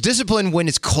 It's discipline when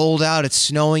it's cold out, it's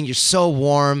snowing, you're so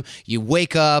warm, you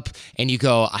wake up and you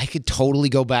go, I could totally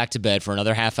go back to bed for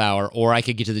another half hour, or I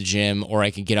could get to the gym, or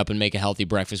I could get up and make a healthy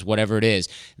breakfast, whatever it is.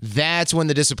 That's when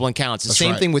the discipline counts. The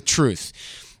same thing with truth.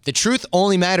 The truth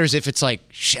only matters if it's like,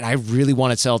 shit, I really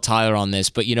want to tell Tyler on this,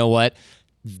 but you know what?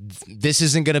 This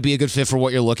isn't going to be a good fit for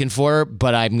what you're looking for,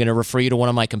 but I'm going to refer you to one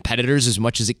of my competitors as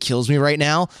much as it kills me right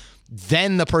now.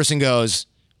 Then the person goes,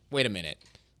 wait a minute.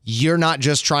 You're not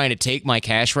just trying to take my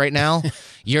cash right now.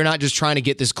 You're not just trying to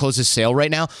get this closest sale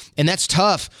right now. And that's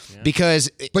tough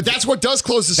because... But that's what does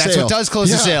close the sale. That's what does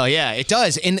close the sale. Yeah, it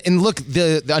does. And look,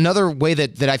 the another way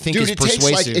that I think is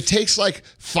persuasive... It takes like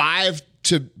 5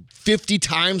 to 50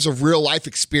 times of real life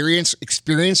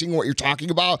experiencing what you're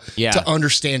talking about to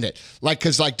understand it. Like,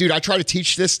 cause like, dude, I try to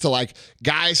teach this to like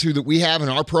guys that we have in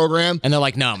our program. And they're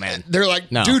like, no, man. They're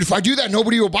like, no. Dude, if I do that,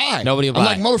 nobody will buy. Nobody will buy.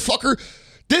 I'm like, motherfucker,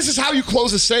 this is how you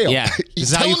close a sale. Yeah.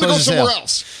 This is how you close a sale. Somewhere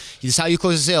else. This is how you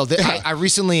close a sale.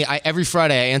 Every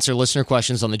Friday I answer listener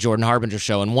questions on the Jordan Harbinger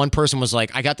Show, and one person was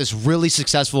like, I got this really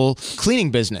successful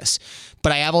cleaning business,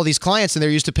 but I have all these clients and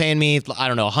they're used to paying me, I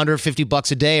don't know,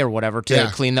 $150 a day or whatever to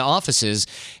clean the offices,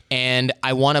 and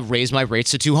I want to raise my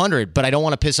rates to $200, but I don't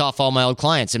want to piss off all my old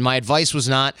clients. And my advice was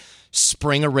not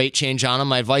spring a rate change on them.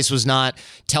 My advice was not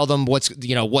tell them what's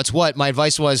what. My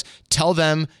advice was tell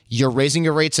them you're raising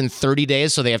your rates in 30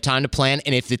 days so they have time to plan,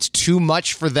 and if it's too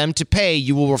much for them to pay,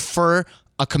 you will refer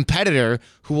a competitor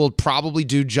who will probably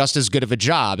do just as good of a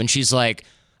job. And she's like,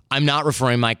 I'm not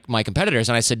referring my competitors.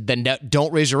 And I said, then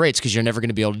don't raise your rates because you're never going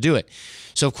to be able to do it.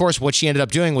 So of course, what she ended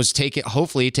up doing was taking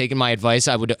my advice,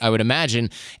 I would imagine.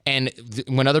 And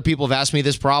when other people have asked me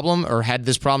this problem or had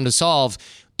this problem to solve,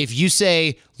 if you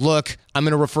say, look, I'm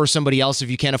going to refer somebody else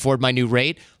if you can't afford my new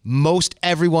rate, most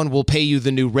everyone will pay you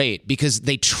the new rate because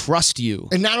they trust you.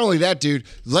 And not only that, dude,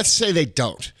 let's say they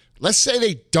don't. Let's say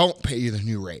they don't pay you the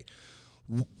new rate.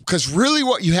 Because really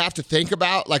what you have to think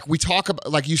about, like we talk about,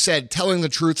 like you said, telling the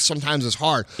truth sometimes is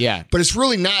hard. Yeah. But it's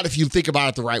really not if you think about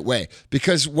it the right way.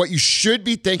 Because what you should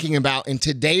be thinking about in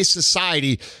today's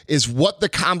society is what the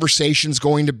conversation's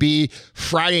going to be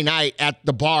Friday night at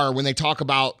the bar when they talk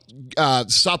about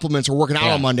supplements or working out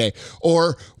on Monday,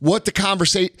 or what the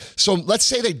conversation. So let's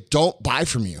say they don't buy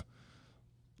from you.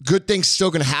 Good things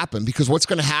still going to happen, because what's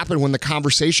going to happen when the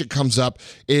conversation comes up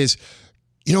is,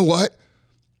 you know what?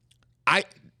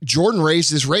 Jordan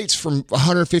raised his rates from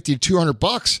 $150 to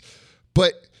 $200,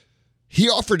 but he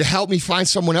offered to help me find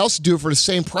someone else to do it for the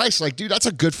same price. Like, dude, that's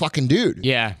a good fucking dude.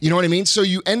 Yeah. You know what I mean? So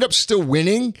you end up still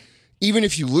winning even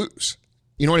if you lose.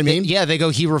 You know what I mean? Yeah, they go,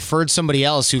 he referred somebody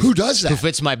else who does that? Who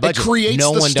fits my budget. It creates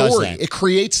no the one story. does that. It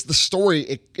creates the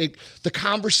story. The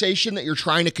conversation that you're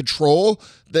trying to control,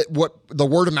 that what the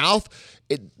word of mouth,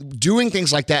 doing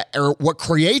things like that are what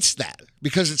creates that,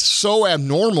 because it's so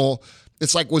abnormal.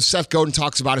 It's like what Seth Godin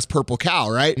talks about as purple cow,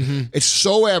 right? Mm-hmm. It's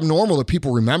so abnormal that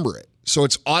people remember it. So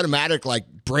it's automatic, like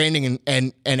branding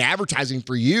and advertising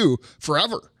for you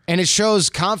forever. And it shows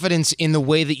confidence in the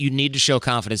way that you need to show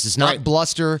confidence. It's not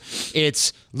bluster.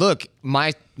 It's, look,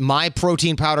 my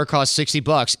protein powder costs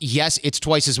 $60. Yes, it's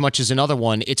twice as much as another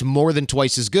one. It's more than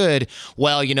twice as good.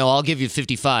 Well, I'll give you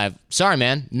 55. Sorry,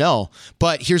 man. No.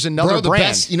 But here's another brand.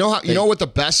 Best, you know what the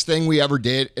best thing we ever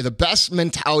did? The best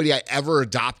mentality I ever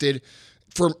adopted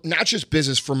for not just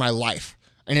business, for my life.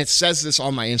 And it says this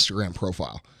on my Instagram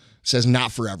profile. It says,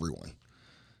 not for everyone.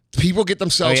 People get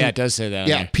themselves. Oh, yeah, it does say that.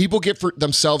 Yeah, people get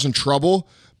themselves in trouble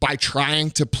by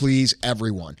trying to please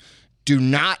everyone. Do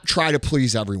not try to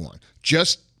please everyone.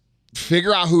 Just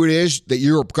figure out who it is that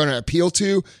you're going to appeal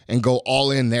to and go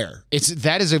all in there.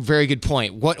 That is a very good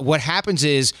point. What happens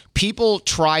is people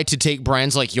try to take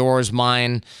brands like yours,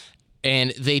 mine,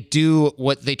 and they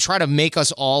try to make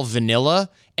us all vanilla,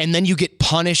 and then you get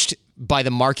punished by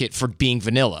the market for being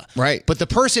vanilla. Right. But the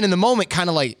person in the moment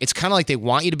it's kind of like they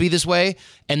want you to be this way,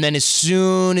 and then as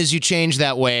soon as you change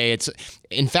that way,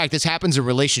 in fact, this happens in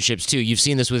relationships too. You've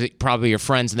seen this with probably your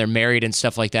friends, and they're married and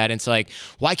stuff like that. And it's like,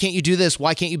 why can't you do this?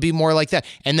 Why can't you be more like that?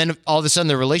 And then all of a sudden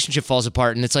the relationship falls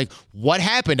apart, and it's like, what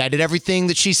happened? I did everything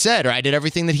that she said, or I did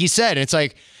everything that he said. And it's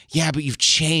like, yeah, but you've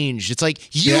changed. It's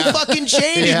like, you fucking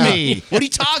changed me. What are you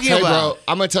talking about? Bro,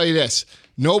 I'm going to tell you this.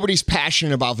 Nobody's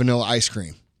passionate about vanilla ice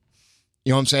cream.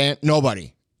 You know what I'm saying?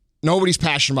 Nobody's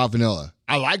passionate about vanilla.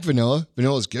 I like vanilla.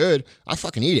 Vanilla's good. I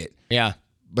fucking eat it. Yeah.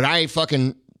 But I ain't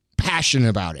fucking passionate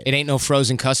about it. It ain't no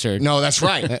frozen custard. No, that's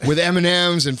right. With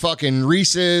M&Ms and fucking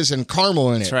Reese's and caramel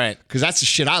in it. That's right. Because that's the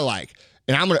shit I like.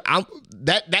 And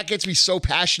that gets me so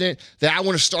passionate that I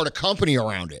want to start a company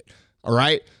around it. All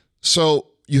right? So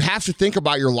you have to think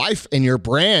about your life and your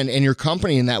brand and your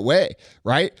company in that way,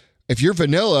 right? If you're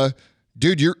vanilla,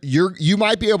 dude, you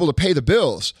might be able to pay the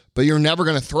bills, but you're never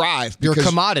going to thrive. You're a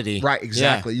commodity. Right,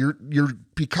 exactly. Yeah. You're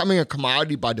becoming a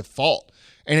commodity by default.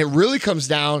 And it really comes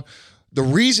down, the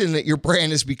reason that your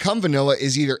brand has become vanilla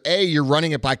is either A, you're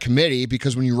running it by committee,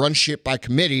 because when you run shit by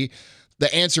committee,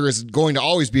 the answer is going to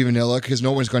always be vanilla because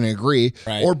no one's going to agree.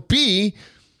 Right. Or B,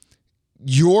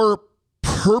 you're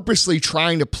purposely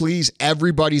trying to please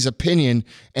everybody's opinion,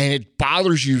 and it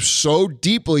bothers you so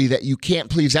deeply that you can't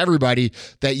please everybody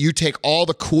that you take all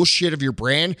the cool shit of your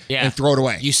brand and throw it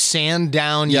away. You sand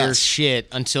down your shit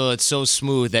until it's so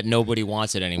smooth that nobody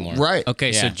wants it anymore. Right.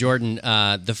 Okay, so Jordan,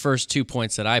 the first 2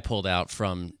 points that I pulled out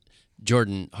from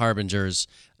Jordan Harbinger's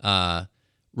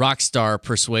Rockstar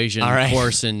Persuasion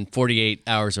course in 48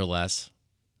 hours or less,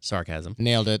 sarcasm.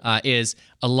 Nailed it. Is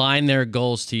align their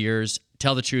goals to yours.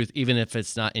 Tell the truth, even if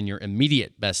it's not in your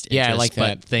immediate best interest. Yeah, I like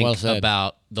that. But think Well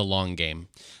about the long game.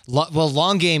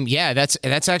 Long game, that's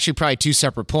actually probably two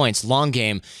separate points. Long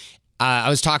game. I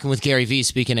was talking with Gary Vee,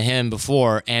 speaking to him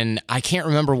before, and I can't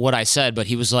remember what I said, but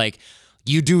he was like,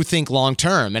 you do think long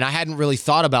term. And I hadn't really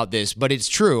thought about this, but it's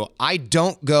true. I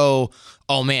don't go,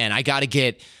 oh man, I got to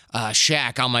get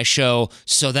Shaq on my show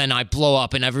so then I blow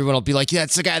up and everyone will be like, yeah,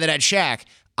 that's the guy that had Shaq.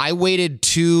 I waited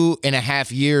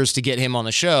 2.5 years to get him on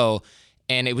the show.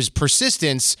 And it was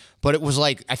persistence, but it was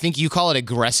like, I think you call it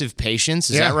aggressive patience.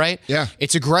 Is that right? Yeah.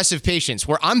 It's aggressive patience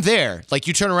where I'm there. Like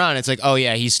you turn around and it's like, oh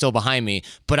yeah, he's still behind me.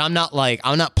 But I'm not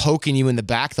poking you in the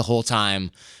back the whole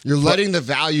time. You're letting the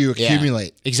value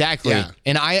accumulate. Exactly. Yeah.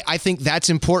 And I think that's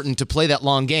important to play that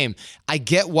long game. I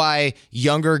get why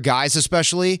younger guys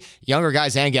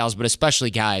and gals, but especially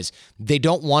guys, they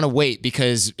don't want to wait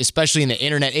because especially in the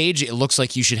internet age, it looks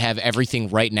like you should have everything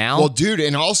right now. Well, dude,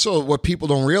 and also what people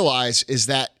don't realize is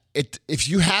that if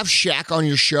you have Shaq on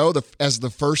your show as the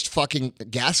first fucking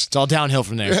guest, it's all downhill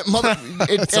from there. It's not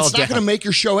going to make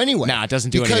your show anyway. Nah, it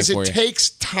doesn't do anything for you. Because it takes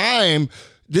time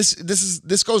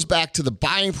this goes back to the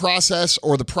buying process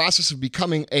or the process of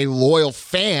becoming a loyal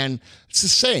fan. It's the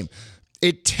same.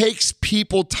 It takes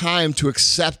people time to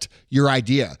accept your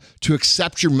idea, to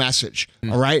accept your message.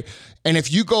 All right. And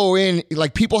if you go in,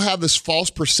 like, people have this false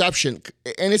perception,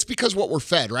 and it's because what we're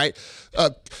fed, right?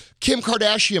 Kim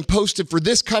Kardashian posted for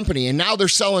this company, and now they're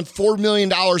selling $4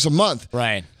 million a month.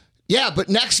 Right. Yeah, but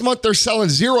next month they're selling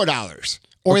 $0.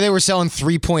 Or they were selling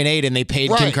 3.8 and they paid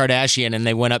Kim Right. Kardashian and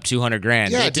they went up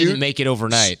 $200,000. Yeah, It didn't dude. make it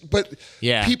overnight. But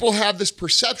Yeah. people have this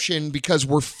perception because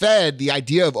we're fed the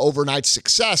idea of overnight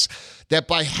success, that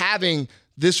by having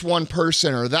this one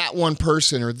person or that one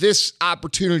person or this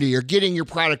opportunity or getting your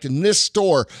product in this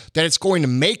store, that it's going to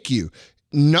make you.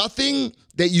 Nothing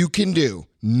that you can do,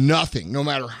 nothing, no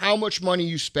matter how much money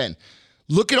you spend.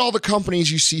 Look at all the companies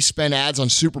you see spend ads on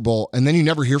Super Bowl, and then you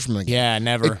never hear from them again. Yeah,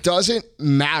 never. It doesn't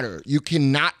matter. You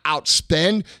cannot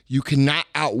outspend. You cannot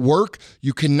outwork.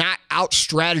 You cannot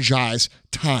out-strategize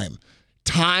time.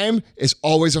 Time is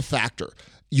always a factor.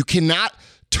 You cannot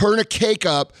turn a cake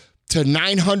up to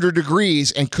 900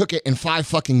 degrees and cook it in 5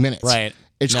 fucking minutes. Right.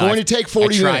 It's No, going to take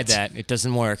 40 I tried minutes. that. It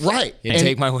doesn't work. Right. You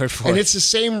take my word for it. And it's the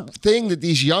same thing that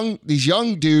these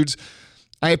young dudes,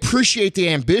 I appreciate the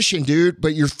ambition, dude,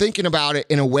 but you're thinking about it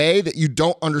in a way that you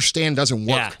don't understand doesn't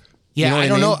work. Yeah. You Yeah, know what I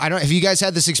don't know. mean? Have you guys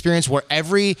had this experience where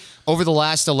over the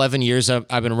last 11 years I've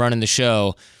been running the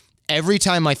show, every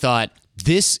time I thought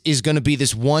this is going to be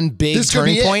this one big This could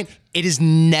be turning point, it is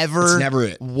never, It's never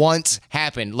it. once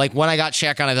happened. Like when I got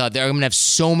Shaq on, I thought I'm going to have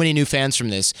so many new fans from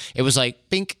this. It was like,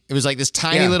 bink. It was like this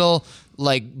tiny Yeah. little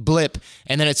like blip.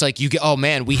 And then it's like, you get, oh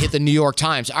man, we hit the New York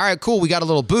Times. All right, cool. We got a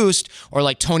little boost. Or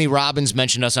like Tony Robbins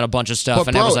mentioned us on a bunch of stuff. But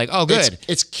and I bro, was like, oh, good.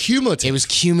 It's cumulative. It was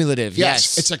cumulative.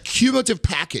 Yes. It's a cumulative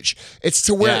package. It's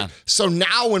to where, Yeah. so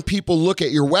now when people look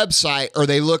at your website or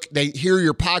they hear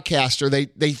your podcast or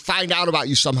they find out about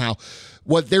you somehow,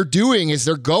 what they're doing is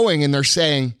they're going and they're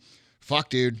saying, fuck,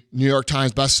 dude, New York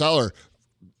Times bestseller,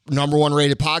 #1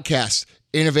 rated podcast,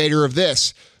 innovator of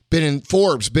this, been in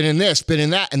Forbes, been in this, been in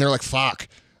that. And they're like, fuck,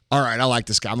 all right, I like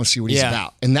this guy. I'm going to see what he's Yeah.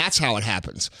 about. And that's how it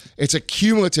happens. It's a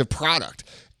cumulative product.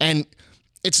 And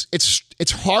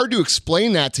it's hard to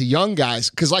explain that to young guys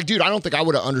because, like, dude, I don't think I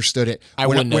would have understood it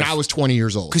when I was 20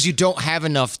 years old. Because you don't have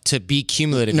enough to be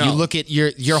cumulative. No. You look at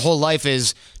your whole life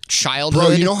as childhood.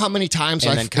 Bro, you know how many times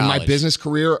and in then my college. business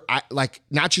career, I like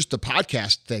not just the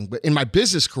podcast thing, but in my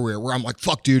business career where I'm like,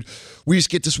 fuck, dude, we just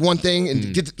get this one thing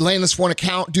and land this one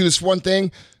account, do this one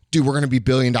thing. Dude, we're going to be $1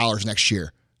 billion next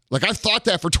year. Like, I've thought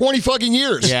that for 20 fucking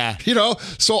years. Yeah. You know?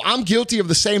 So I'm guilty of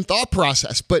the same thought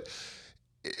process. But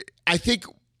I think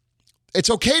it's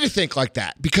okay to think like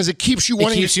that because it keeps you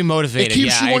wanting keeps you motivated. It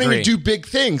keeps Yeah, you I wanting to agree. do big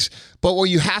things. But what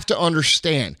you have to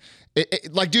understand,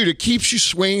 like, dude, it keeps you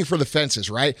swinging for the fences,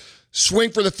 right?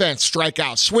 Swing for the fence, strike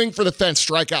out. Swing for the fence,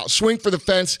 strike out. Swing for the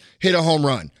fence, hit a home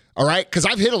run. All right? Because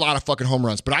I've hit a lot of fucking home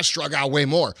runs, but I struck out way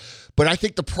more. But I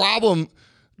think the problem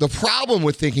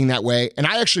with thinking that way, and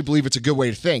I actually believe it's a good way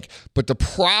to think, but the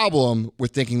problem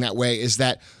with thinking that way is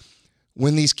that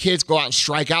when these kids go out and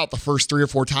strike out the first 3 or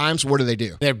 4 times, what do? they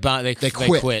quit. Yeah,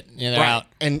 they're Right. out.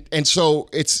 And so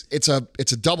it's a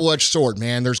double-edged sword,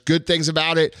 man. There's good things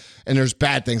about it and there's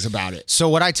bad things about it. So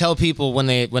what I tell people when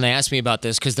they ask me about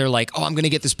this, because they're like, "Oh, I'm going to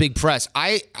get this big press."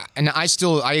 I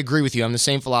agree with you. I'm the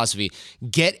same philosophy.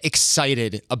 Get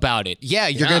excited about it. Yeah,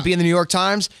 you're going to be in the New York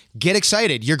Times. Get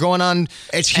excited. You're going on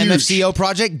It's huge. MFCEO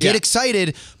project. Get Yeah.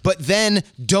 excited, but then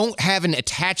don't have an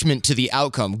attachment to the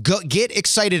outcome. Get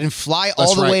excited and fly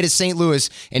all the right. way to St. Louis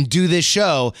and do this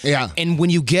show. Yeah. And when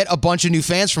you get a bunch of new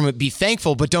fans from it, be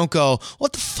thankful, but don't go,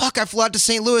 "What the fuck? I flew out to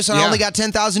St. Louis and I Yeah. only got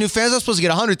 10,000 new fans. I was supposed to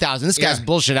get 100,000. This guy's Yeah.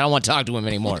 bullshit. I don't want to talk to him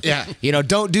anymore." Yeah. You know,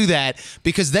 don't do that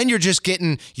because then you're just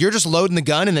loading the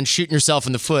gun and then shooting yourself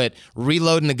in the foot,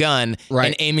 reloading the gun Right.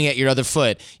 and aiming at your other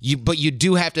foot. But you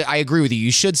do have to, I agree with you.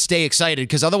 You should stay excited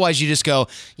because otherwise you just go,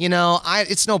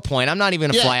 it's no point. I'm not even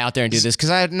going to Yeah. fly out there and do this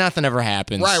because nothing ever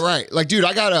happens. Right. Like, dude,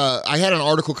 I had an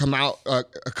article come out a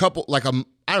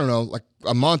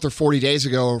month or 40 days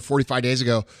ago or 45 days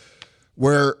ago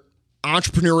where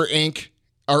Entrepreneur Inc.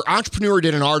 or Entrepreneur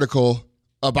did an article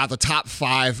about the top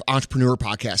 5 entrepreneur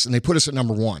podcasts, and they put us at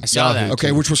 #1. I saw that, Okay,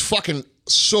 too. which was fucking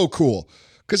so cool.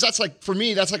 Because that's like, for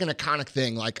me, that's like an iconic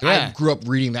thing. Like, Yeah. I grew up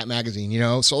reading that magazine, you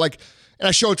know? So, like, and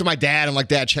I show it to my dad. I'm like,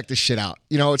 Dad, check this shit out.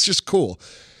 You know, it's just cool.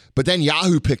 But then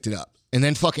Yahoo picked it up, and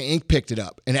then fucking Inc. picked it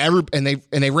up, and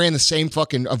they ran the same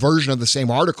fucking a version of the same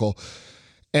article.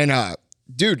 And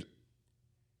dude,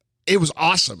 it was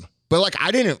awesome. But like,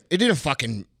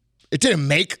 it didn't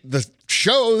make the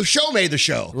show made the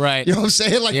show. Right. You know what I'm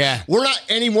saying? Like, we're not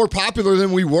any more popular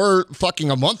than we were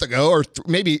fucking a month ago, or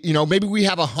maybe we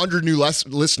have 100 new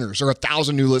listeners or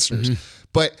 1,000 new listeners.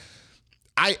 But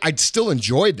I still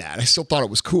enjoyed that. I still thought it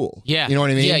was cool. Yeah. You know what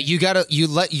I mean? Yeah,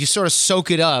 you sort of soak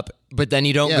it up, but then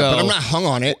you don't go. But I'm not hung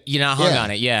on it. You're not hung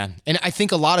on it, yeah. And I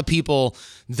think a lot of people,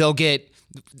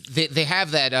 they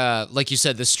have that, like you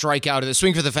said, the strikeout, the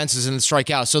swing for the fences and the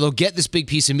strikeout. So they'll get this big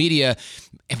piece of media.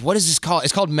 And what is this called?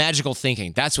 It's called magical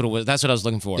thinking. That's what it was. That's what I was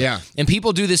looking for. Yeah. And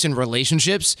people do this in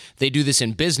relationships. They do this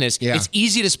in business. Yeah. It's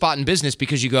easy to spot in business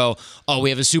because you go, oh, we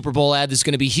have a Super Bowl ad that's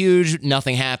going to be huge.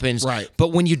 Nothing happens. Right.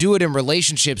 But when you do it in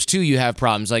relationships too, you have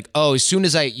problems. Like, oh, as soon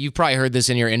as you've probably heard this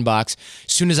in your inbox.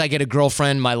 As soon as I get a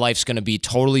girlfriend, my life's going to be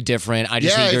totally different. I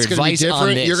just need your it's gonna be advice different.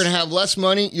 on this. You're going to have less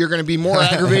money. You're going to be more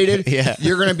aggravated. Yeah.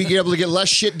 You're going to be able to get less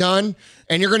shit done.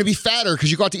 And you're going to be fatter because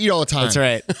you got to eat all the time. That's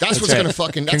right. That's what's going to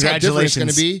fucking. That's how different it's going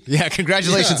to be. Yeah,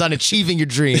 congratulations on achieving your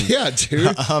dream. Yeah,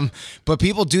 dude. But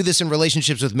people do this in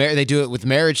relationships with marriage. They do it with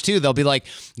marriage too. They'll be like,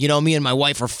 me and my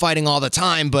wife are fighting all the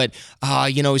time, but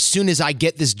as soon as I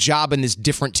get this job in this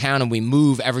different town and we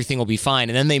move, everything will be fine.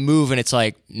 And then they move, and it's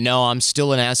like, no, I'm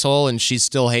still an asshole, and she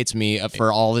still hates me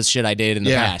for all this shit I did in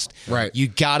the past. Right. You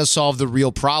got to solve the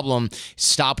real problem.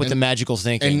 Stop with the magical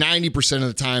thinking. And 90% of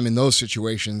the time in those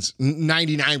situations,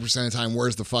 99% of the time,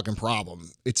 where's the fucking problem?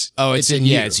 It's in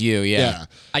you. It's you. Yeah.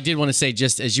 I did want to say,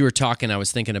 just as you were talking, I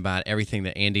was thinking about everything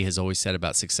that Andy has always said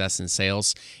about success in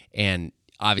sales. And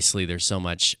obviously there's so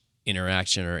much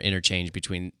interaction or interchange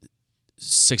between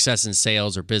success in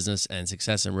sales or business and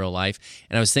success in real life.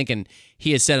 And I was thinking,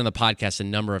 he has said on the podcast a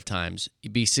number of times,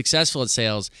 be successful at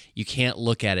sales, you can't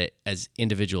look at it as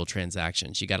individual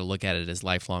transactions. You got to look at it as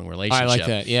lifelong relationship. I like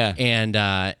that,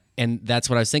 yeah. And that's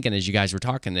what I was thinking as you guys were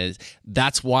talking, is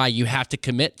that's why you have to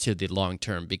commit to the long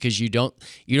term, because you don't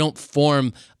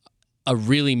form a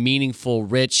really meaningful,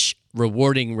 rich,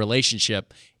 rewarding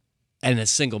relationship in a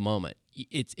single moment.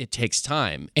 It takes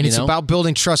time, and it's about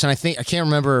building trust. And I can't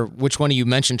remember which one of you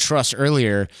mentioned trust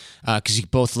earlier, because you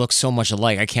both look so much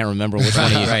alike. I can't remember which one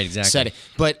of you right, exactly. said it.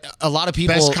 But a lot of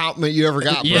people, best compliment you ever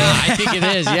got, bro. Yeah, I think it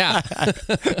is. Yeah,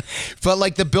 but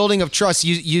like the building of trust,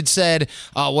 you'd said,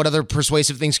 what other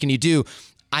persuasive things can you do?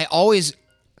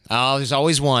 There's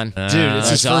always one. Dude, it's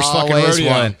his first fucking rodeo.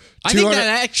 One. I think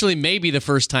that actually may be the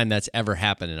first time that's ever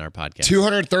happened in our podcast.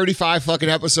 235 fucking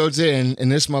episodes in,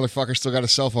 and this motherfucker still got a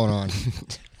cell phone on.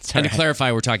 And to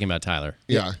clarify, we're talking about Tyler.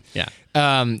 Yeah. Yeah.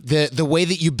 The way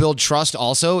that you build trust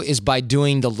also is by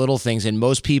doing the little things, and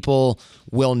most people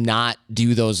will not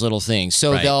do those little things.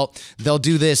 So they'll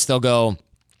do this. They'll go,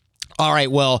 all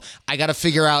right, well, I got to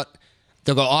figure out.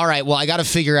 They'll go, all right, well, I got to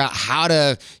figure out how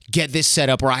to get this set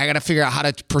up, or I got to figure out how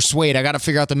to persuade. I got to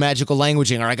figure out the magical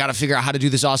languaging, or I got to figure out how to do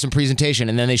this awesome presentation.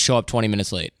 And then they show up 20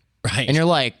 minutes late. Right. And you're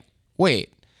like,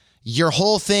 wait, your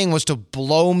whole thing was to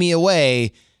blow me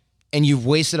away, and you've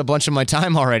wasted a bunch of my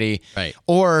time already. Right.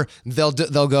 Or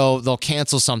they'll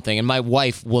cancel something, and my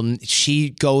wife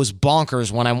she goes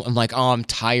bonkers when I'm like, oh, I'm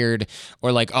tired,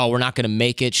 or like, oh, we're not going to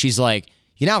make it. She's like,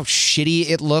 you know how shitty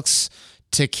it looks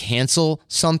to cancel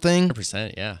something?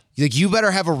 100%, yeah. Like, you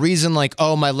better have a reason, like,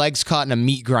 oh, my leg's caught in a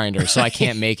meat grinder, so I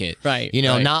can't make it. Right.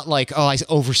 Not like, oh, I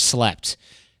overslept.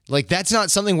 Like, that's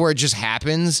not something where it just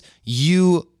happens.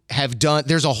 You have done,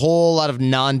 there's a whole lot of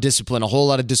non-discipline, a whole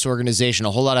lot of disorganization,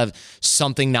 a whole lot of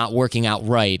something not working out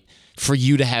right for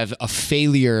you to have a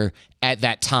failure at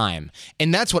that time.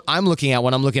 And that's what I'm looking at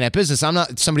when I'm looking at business. I'm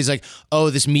not, somebody's like, oh,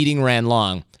 this meeting ran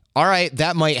long. All right,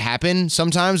 that might happen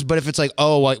sometimes, but if it's like,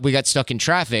 oh, we got stuck in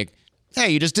traffic, hey,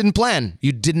 you just didn't plan.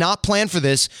 You did not plan for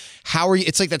this. How are you?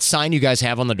 It's like that sign you guys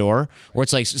have on the door where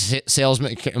it's like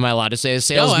salesman. Am I allowed to say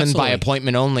salesman by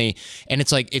appointment only? And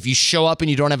it's like, if you show up and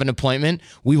you don't have an appointment,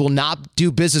 we will not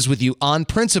do business with you on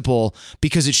principle,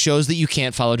 because it shows that you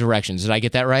can't follow directions. Did I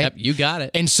get that right? Yep, you got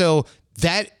it. And so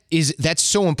that's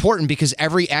so important, because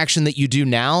every action that you do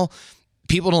now,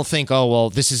 people don't think, oh, well,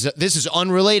 this is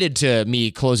unrelated to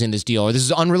me closing this deal, or this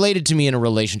is unrelated to me in a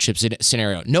relationship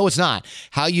scenario. No, it's not.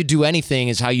 How you do anything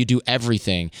is how you do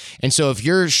everything. And so if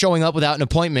you're showing up without an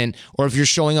appointment, or if you're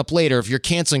showing up later, if you're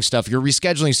canceling stuff, you're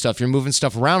rescheduling stuff, you're moving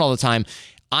stuff around all the time,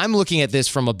 I'm looking at this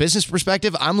from a business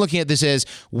perspective. I'm looking at this as,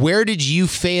 where did you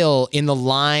fail in the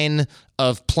line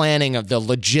of planning, of the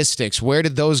logistics? Where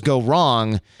did those go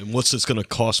wrong? And what's this going to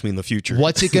cost me in the future?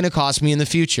 What's it going to cost me in the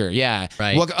future? Yeah.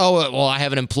 Right. Well, I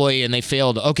have an employee and they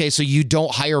failed. Okay, so you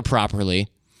don't hire properly.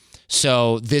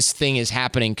 So this thing is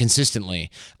happening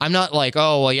consistently. I'm not like,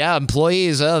 oh, well, yeah,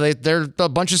 employees, they're a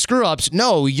bunch of screw ups.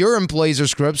 No, your employees are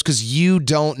screw ups because you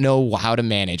don't know how to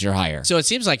manage or hire. So it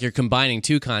seems like you're combining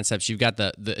two concepts. You've got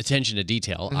the attention to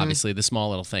detail, obviously the small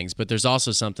little things, but there's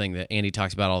also something that Andy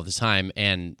talks about all the time,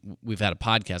 and we've had a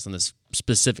podcast on this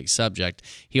specific subject.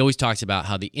 He always talks about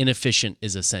how the inefficient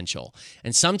is essential.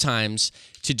 And sometimes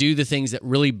to do the things that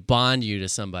really bond you to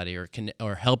somebody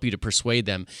or help you to persuade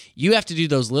them, you have to do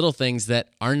those little things that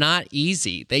are not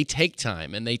easy. They take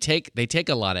time and they take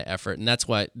a lot of effort. And that's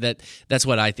what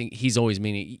I think he's always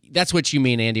meaning. That's what you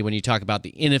mean, Andy, when you talk about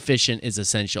the inefficient is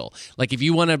essential. Like if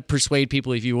you want to persuade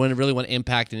people, if you really want to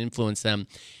impact and influence them,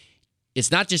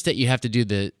 it's not just that you have to do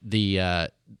the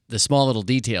small little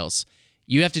details.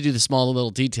 You have to do the small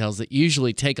little details that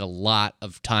usually take a lot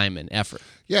of time and effort.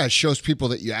 Yeah, it shows people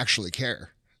that you actually care.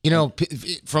 You know,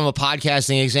 from a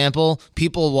podcasting example,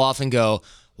 people will often go,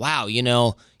 wow,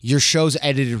 your show's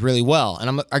edited really well.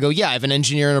 And I go, yeah, I have an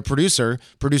engineer and a producer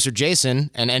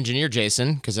Jason and engineer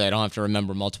Jason, because I don't have to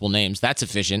remember multiple names. That's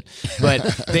efficient. But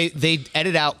they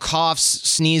edit out coughs,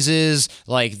 sneezes,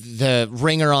 like the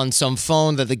ringer on some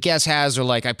phone that the guest has, or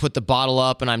like I put the bottle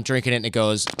up and I'm drinking it and it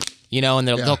goes... and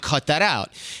they'll cut that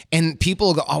out. And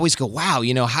people always go, wow,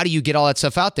 how do you get all that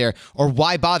stuff out there? Or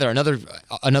why bother? Another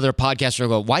podcaster will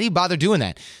go, why do you bother doing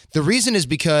that? The reason is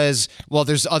because, well,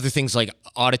 there's other things like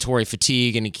auditory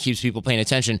fatigue and it keeps people paying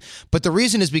attention. But the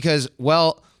reason is because,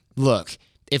 well, look,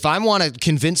 if I want to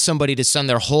convince somebody to send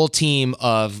their whole team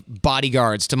of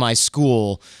bodyguards to my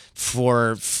school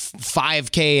for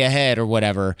 $5,000 a head or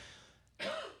whatever,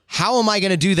 how am I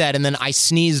going to do that? And then I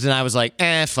sneezed and I was like,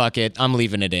 fuck it. I'm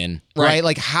leaving it in. Right?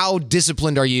 Like, how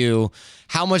disciplined are you?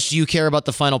 How much do you care about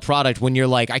the final product when you're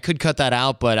like, I could cut that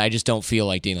out, but I just don't feel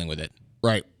like dealing with it?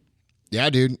 Right. Yeah,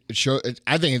 dude.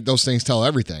 I think those things tell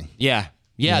everything. Yeah.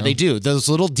 Yeah, they do. Those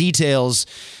little details.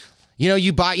 When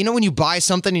you buy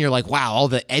something and you're like, wow, all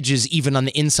the edges, even on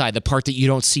the inside, the part that you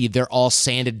don't see, they're all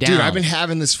sanded down. Dude, I've been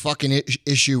having this fucking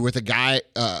issue with a guy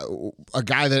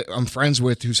that I'm friends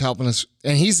with who's helping us,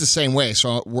 and he's the same way.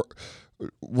 So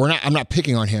I'm not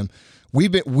picking on him.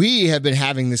 We have been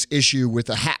having this issue with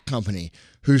a hat company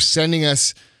who's sending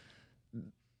us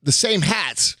the same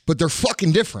hats, but they're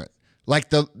fucking different. Like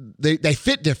they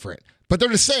fit different. But they're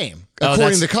the same,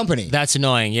 according to the company. That's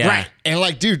annoying, yeah. Right. And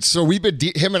like, dude, so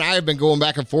him and I have been going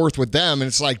back and forth with them, and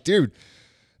it's like, dude,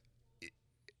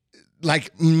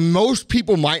 like most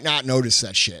people might not notice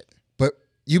that shit, but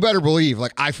you better believe,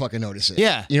 like, I fucking notice it.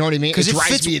 Yeah. You know what I mean? Because it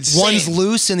drives me insane. One's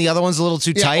loose and the other one's a little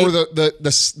too tight. Or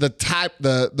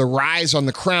the rise on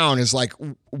the crown is like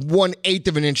 1/8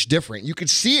 of an inch different. You could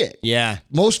see it. Yeah.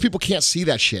 Most people can't see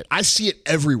that shit. I see it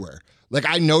everywhere. Like,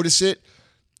 I notice it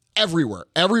everywhere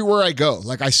I go.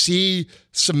 Like, I see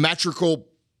symmetrical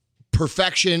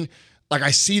perfection. Like,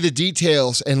 I see the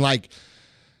details, and like,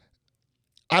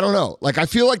 I don't know. Like, I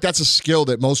feel like that's a skill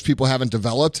that most people haven't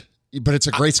developed, but it's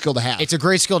a great skill to have. It's a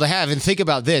great skill to have. And think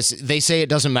about this. They say it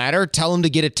doesn't matter. Tell them to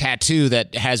get a tattoo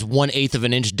that has 1/8 of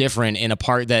an inch different in a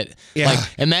part that, like,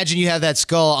 imagine you have that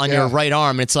skull on your right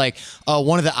arm. And it's like, oh,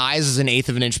 one of the eyes is 1/8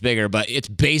 of an inch bigger, but it's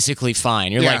basically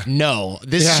fine. You're like, no,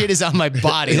 this shit is on my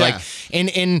body. Like,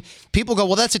 and people go,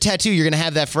 well, that's a tattoo. You're going to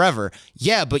have that forever.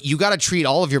 Yeah, but you got to treat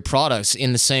all of your products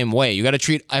in the same way. You got to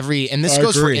treat and this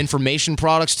goes for information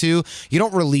products too. You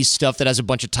don't release stuff that has a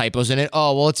bunch of typos in it.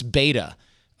 Oh, well, it's beta.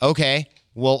 Okay,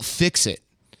 well, fix it.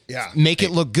 Yeah. Make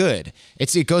it look good.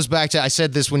 It goes back to, I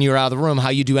said this when you were out of the room, how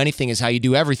you do anything is how you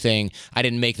do everything. I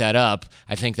didn't make that up.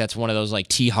 I think that's one of those like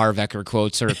T. Harv Eker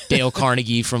quotes or Dale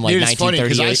Carnegie from like 1938. It's funny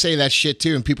because I say that shit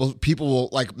too, and people will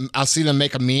like, I'll see them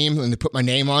make a meme and they put my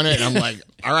name on it, and I'm like,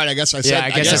 all right, I guess I said,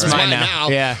 I guess it's mine now.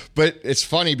 Yeah. But it's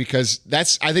funny because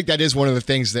I think that is one of the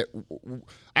things that,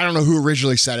 I don't know who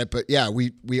originally said it, but yeah,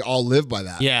 we all live by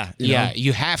that. Yeah,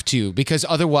 you have to, because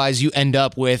otherwise you end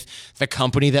up with the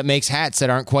company that makes hats that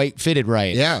aren't quite fitted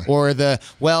right. Yeah. Or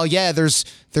there's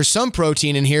some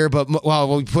protein in here, but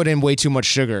we put in way too much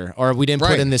sugar, or we didn't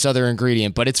put in this other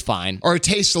ingredient, but it's fine. Or it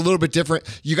tastes a little bit different.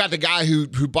 You got the guy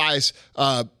who buys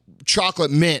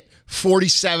chocolate mint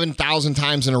 47,000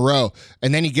 times in a row,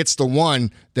 and then he gets the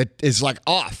one that is like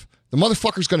off. The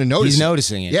motherfucker's going to notice. He's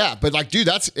noticing it. Yeah, but like, dude,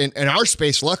 that's in our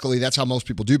space. Luckily, that's how most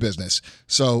people do business.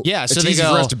 So yeah, it's easy for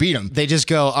us to beat them. They just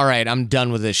go, all right, I'm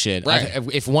done with this shit. Right.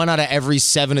 If 1 out of every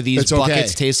 7 of these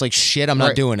buckets tastes like shit, I'm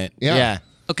not doing it. Yeah.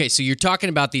 Okay, so you're talking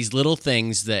about these little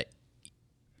things that,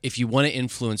 if you want to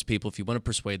influence people, if you want to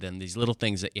persuade them, these little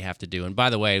things that you have to do. And by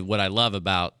the way, what I love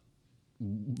about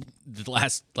the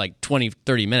last like 20,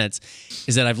 30 minutes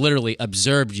is that I've literally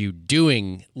observed you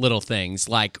doing little things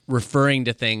like referring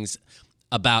to things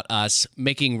about us,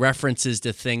 making references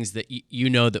to things that you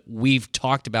know that we've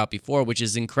talked about before, which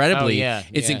is incredibly,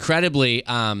 incredibly.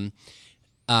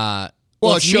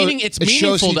 Well, it's meaningful it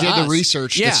shows he to did us. the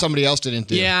research that somebody else didn't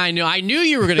do. Yeah, I know. I knew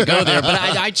you were going to go there, but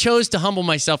I chose to humble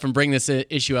myself and bring this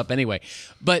issue up anyway.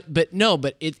 But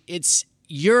it's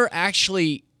you're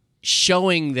actually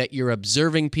showing that you're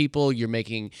observing people. You're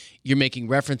making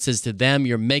references to them.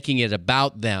 You're making it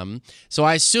about them. So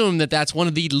I assume that that's one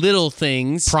of the little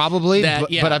things. Probably,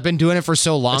 but I've been doing it for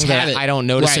so long that I don't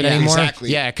notice it anymore. Exactly.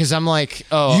 Yeah, because I'm like,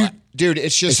 oh. Dude,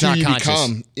 it's just who you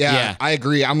become. Yeah, I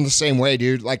agree. I'm the same way,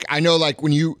 dude. Like, I know, like,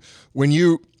 when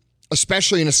you,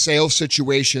 especially in a sales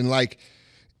situation, like,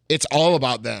 it's all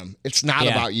about them. It's not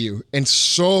about you. And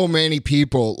so many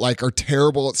people, like, are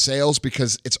terrible at sales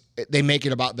because they make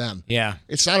it about them. Yeah.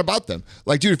 It's not about them.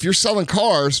 Like, dude, if you're selling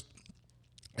cars,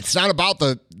 it's not about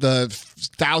the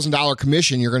 $1,000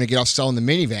 commission you're going to get off selling the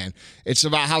minivan. It's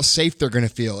about how safe they're going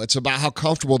to feel. It's about how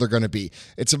comfortable they're going to be.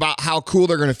 It's about how cool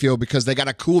they're going to feel because they got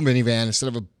a cool minivan instead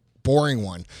of a boring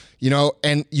one,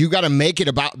 and you got to make it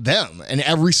about them in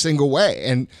every single way.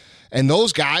 And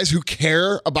those guys who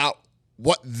care about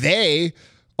what they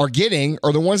are getting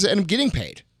are the ones that end up getting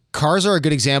paid. Cars are a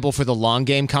good example for the long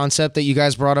game concept that you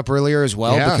guys brought up earlier as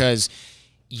well, because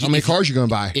how many cars you going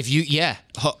to buy?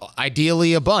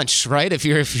 Ideally a bunch, right? If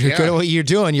you're good at what you're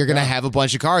doing, you're going to have a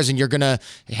bunch of cars, and you're going to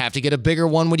have to get a bigger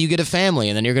one when you get a family,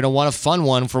 and then you're going to want a fun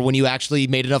one for when you actually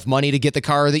made enough money to get the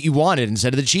car that you wanted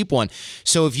instead of the cheap one.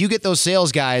 So if you get those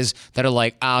sales guys that are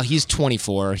like, oh, he's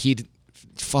 24,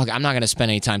 I'm not going to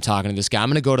spend any time talking to this guy. I'm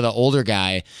going to go to the older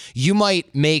guy. You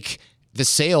might make the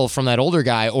sale from that older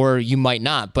guy, or you might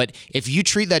not. But if you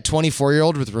treat that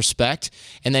 24-year-old with respect,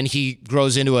 and then he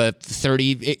grows into a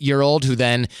 30-year-old who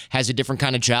then has a different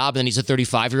kind of job, and then he's a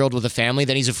 35-year-old with a family,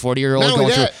 then he's a 40-year-old going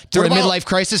through a midlife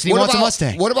crisis, and he wants a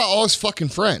Mustang. What about all his fucking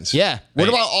friends? Yeah. What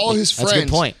about all his friends? That's a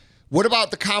good point. What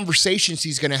about the conversations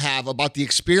he's going to have about the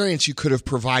experience you could have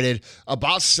provided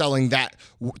about selling that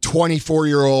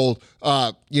 24-year-old,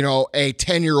 a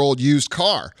 10-year-old used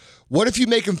car? What if you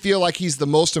make him feel like he's the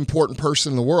most important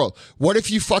person in the world? What if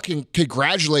you fucking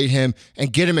congratulate him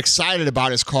and get him excited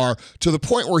about his car to the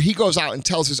point where he goes out and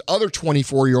tells his other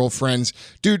 24-year-old friends,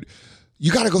 dude,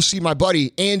 you got to go see my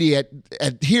buddy Andy at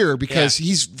here because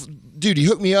dude, he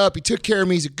hooked me up. He took care of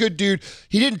me. He's a good dude.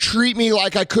 He didn't treat me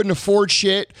like I couldn't afford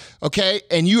shit, okay?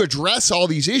 And you address all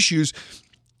these issues.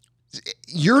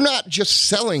 You're not just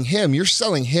selling him. You're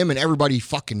selling him and everybody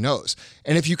fucking knows.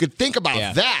 And if you could think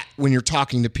about that when you're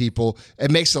talking to people, it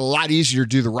makes it a lot easier to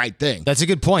do the right thing. That's a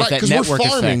good point. Right, that network we're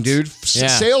farming, effect. dude. Yeah.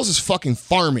 Sales is fucking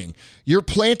farming. You're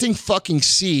planting fucking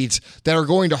seeds that are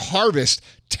going to harvest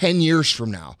 10 years from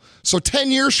now. So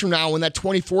 10 years from now, when that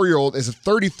 24-year-old is a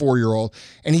 34-year-old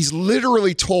and he's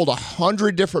literally told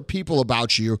 100 different people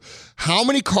about you, how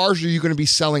many cars are you going to be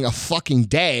selling a fucking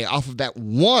day off of that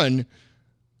one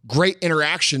great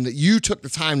interaction that you took the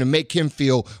time to make him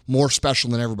feel more special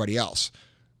than everybody else?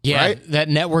 Yeah, right? That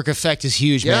network effect is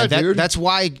huge, man. Dude. That's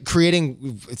why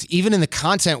creating, even in the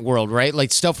content world, right?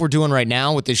 Like stuff we're doing right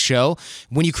now with this show,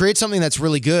 when you create something that's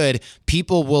really good,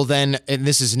 people will then, and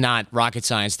this is not rocket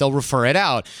science, they'll refer it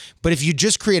out. But if you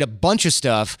just create a bunch of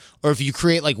stuff, or if you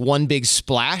create like one big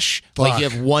splash, like you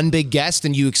have one big guest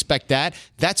and you expect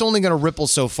that's only going to ripple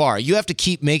so far. You have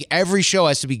to every show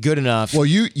has to be good enough. Well,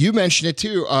 you mentioned it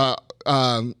too.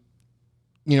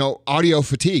 Audio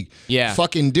fatigue. Yeah.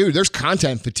 Fucking dude, there's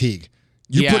content fatigue.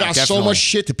 You put out so much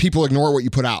shit that people ignore what you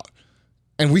put out.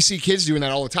 And we see kids doing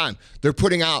that all the time. They're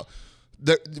putting out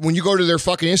when you go to their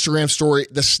fucking Instagram story,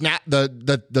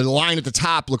 the line at the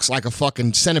top looks like a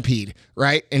fucking centipede,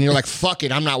 right? And you're like, fuck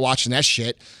it, I'm not watching that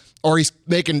shit. Or he's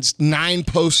making 9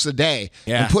 posts a day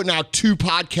and putting out 2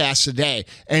 podcasts a day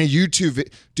and a YouTube.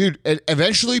 Dude,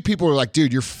 eventually people are like,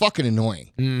 dude, you're fucking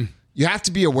annoying. You have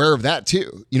to be aware of that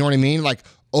too. You know what I mean? Like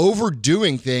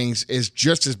overdoing things is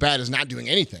just as bad as not doing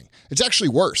anything. It's actually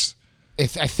worse.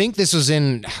 I think this was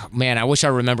I wish I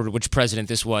remembered which president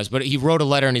this was, but he wrote a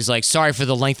letter and he's like, sorry for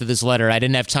the length of this letter. I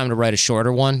didn't have time to write a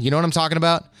shorter one. You know what I'm talking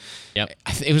about? Yep.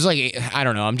 It was like, I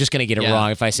don't know. I'm just going to get it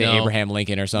wrong if I say Abraham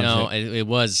Lincoln or something. No, it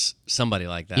was somebody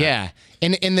like that. Yeah.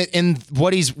 And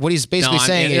what he's basically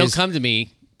saying it'll is come to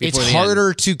me. It's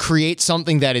harder to create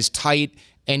something that is tight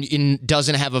and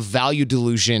doesn't have a value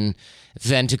delusion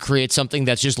than to create something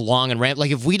that's just long and rant.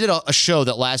 Like if we did a show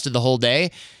that lasted the whole day,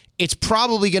 it's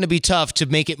probably going to be tough to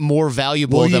make it more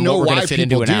valuable than what we're going to fit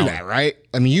into an hour. You know why people do that, right?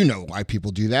 I mean, you know why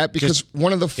people do that. Because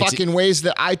one of the fucking ways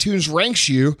that iTunes ranks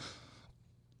you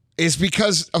is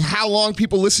because of how long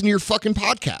people listen to your fucking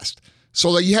podcast.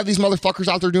 So that you have these motherfuckers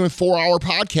out there doing 4-hour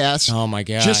podcasts. Oh my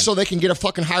God. Just so they can get a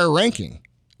fucking higher ranking.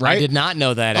 right? I did not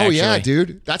know that. Oh actually. yeah,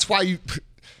 dude. That's why you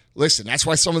listen. That's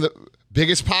why some of the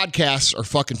biggest podcasts are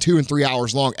fucking 2 and 3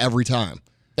 hours long every time.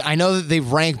 I know that they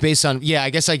rank based on. Yeah, I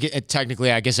guess I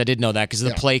did know that because of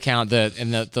the play count,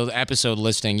 the episode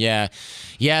listing. Yeah,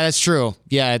 that's true.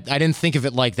 Yeah, I didn't think of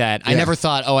it like that. I never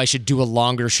thought, I should do a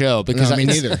longer show because me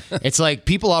neither. It's like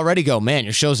people already go, man,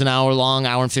 your show's an hour long,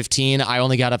 hour and 15. I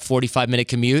only got a 45-minute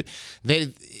commute.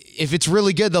 If it's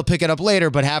really good, they'll pick it up later.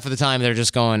 But half of the time, they're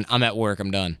just going, I'm at work, I'm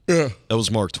done. That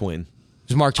was Mark Twain.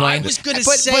 It was Mark Twain. I was going to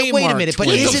But say wait Mark a minute. But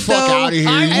Twain. is Get it the fuck though? outta here.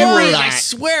 I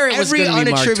swear it was Every going to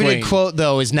be Mark unattributed Twain. quote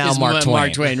though is now Is Mark Twain.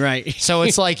 Mark Twain, right? So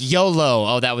it's like YOLO.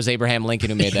 Oh, that was Abraham Lincoln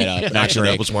who made that up. Not Actually,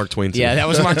 Drake. that was Mark Twain too. Yeah, that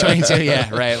was Mark Twain too. Yeah,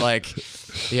 right. Like,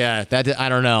 yeah, that I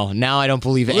don't know. Now I don't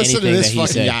believe Listen anything to this that he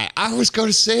fucking said. guy. I was going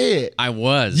to say it. I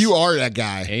was. You are that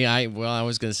guy. Hey, I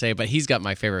was going to say, but he's got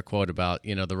my favorite quote about,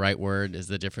 the right word is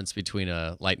the difference between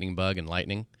a lightning bug and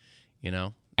lightning,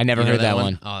 I never You know heard that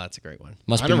one. Oh, that's a great one.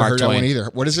 Must I be never Mark heard Twain. that one either.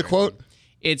 What is the quote?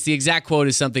 It's the exact quote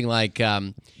is something like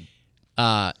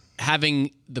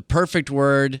having the perfect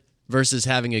word versus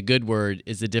having a good word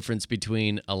is the difference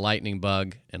between a lightning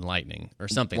bug and lightning or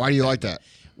something. Why do you like that?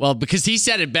 Well, because he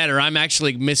said it better. I'm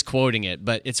actually misquoting it,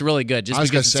 but it's really good. Just I was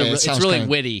because gonna say, it it's sounds really kinda-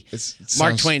 witty. it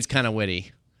Mark sounds- Twain's kind of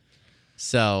witty.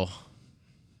 So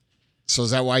So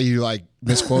is that why you like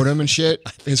misquote him and shit?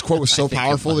 His quote was so think it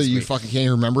powerful that must you be. fucking can't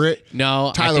even remember it.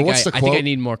 no, Tyler, I think what's the I think I quote?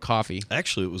 need more coffee.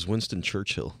 Actually, it was Winston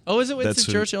Churchill. Oh, is it Winston That's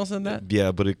who- Churchill said that?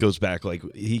 Yeah, but it goes back like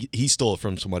he stole it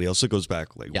from somebody else. It goes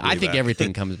back like Yeah, way I think back.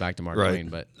 everything comes back to Mark Right. Twain.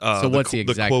 But so what's the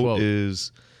exact quote? quote?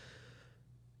 Is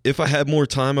if I had more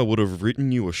time, I would have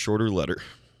written you a shorter letter.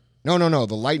 No.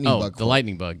 The lightning bug. the quote.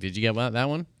 lightning bug. Did you get that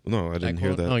one? No, I didn't hear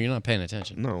quote? that. Oh, you're not paying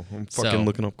attention. No, I'm So- fucking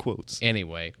looking up quotes.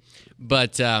 Anyway,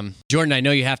 but Jordan, I know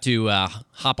you have to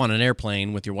hop on an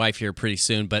airplane with your wife here pretty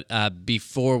soon. But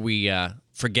before we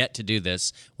forget to do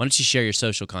this, why don't you share your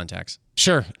social contacts?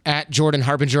 Sure. At Jordan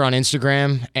Harbinger on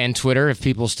Instagram and Twitter, if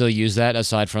people still use that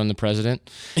aside from the president,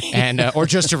 and or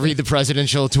just to read the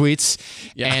presidential tweets.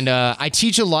 Yeah. And I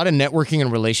teach a lot of networking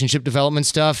and relationship development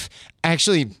stuff.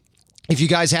 Actually, if you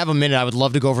guys have a minute, I would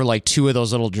love to go over like 2 of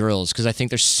those little drills because I think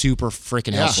they're super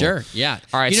freaking helpful. Sure. Yeah.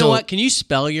 All right, You know so- what? Can you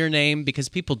spell your name? Because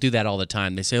people do that all the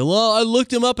time. They say, well, I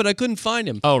looked him up and I couldn't find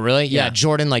him. Oh, really? Yeah. Yeah.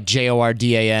 Jordan, like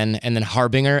Jordan, and then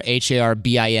Harbinger,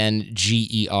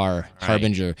 Harbinger,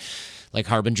 Harbinger. Like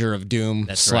harbinger of doom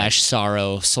 / right.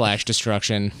 sorrow /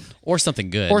 destruction. Or something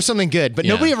good. Or something good, but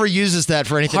Yeah. nobody ever uses that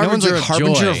for anything. No one's like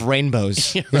Harbinger of harbinger joy. of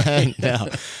rainbows. No.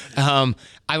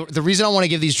 The reason I want to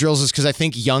give these drills is because I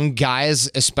think young guys,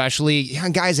 especially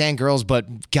young guys and girls,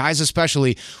 but guys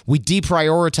especially, we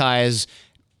deprioritize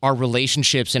our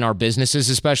relationships in our businesses,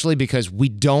 especially because we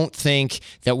don't think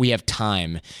that we have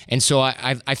time. And so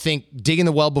I think digging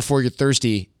the well before you're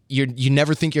thirsty. You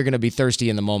never think you're going to be thirsty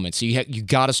in the moment. So you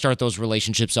got to start those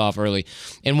relationships off early.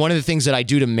 And one of the things that I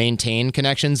do to maintain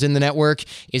connections in the network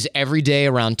is every day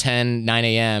around 9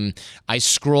 a.m., I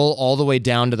scroll all the way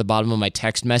down to the bottom of my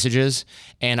text messages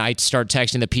and I start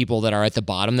texting the people that are at the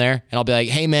bottom there. And I'll be like,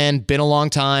 hey man, been a long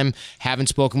time. Haven't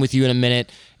spoken with you in a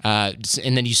minute.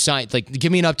 And then you sign, like,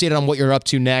 give me an update on what you're up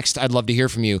to next. I'd love to hear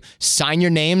from you. Sign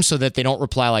your name so that they don't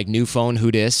reply like new phone, who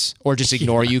dis, or just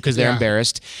ignore you because they're Yeah.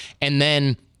 embarrassed. And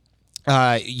then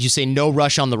you say no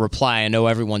rush on the reply. I know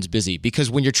everyone's busy because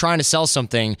when you're trying to sell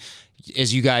something,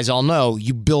 as you guys all know,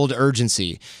 you build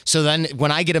urgency. So then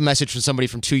when I get a message from somebody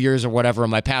from 2 years or whatever in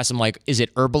my past, I'm like, is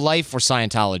it Herbalife or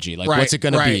Scientology? Like, Right, what's it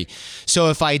going to be? right. So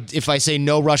if I say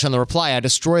no rush on the reply, I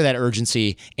destroy that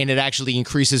urgency and it actually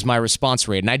increases my response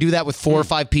rate. And I do that with 4 or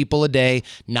 5 people a day.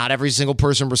 Not every single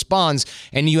person responds.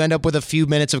 And you end up with a few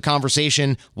minutes of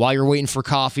conversation while you're waiting for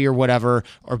coffee or whatever,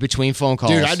 or between phone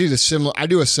calls. Dude, I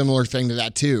do a similar thing to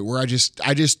that too, where I just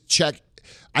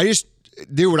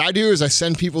do what I do is I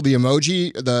send people the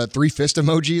emoji, the 3 fist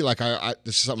emoji. Like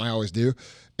this is something I always do.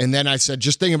 And then I said,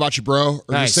 just thinking about you, bro,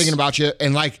 or Nice. just thinking about you.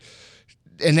 And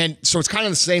then, so it's kind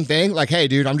of the same thing. Like, hey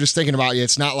dude, I'm just thinking about you.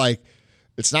 It's not like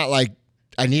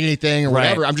I need anything or Right.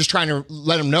 whatever. I'm just trying to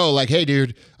let them know like, hey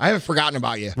dude, I haven't forgotten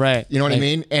about you. Right. You know what I Like-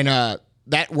 mean? And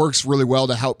that works really well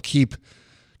to help keep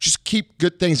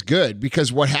good things good,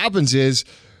 because what happens is,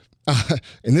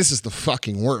 and this is the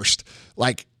fucking worst,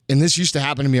 like, and this used to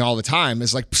happen to me all the time,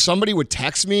 is like somebody would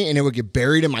text me and it would get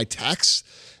buried in my text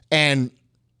and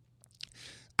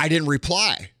I didn't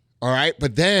reply. All right.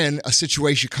 But then a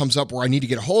situation comes up where I need to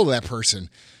get a hold of that person.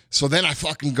 So then I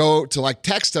fucking go to like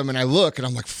text them and I look and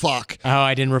I'm like, fuck. Oh,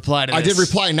 I didn't reply to this. I did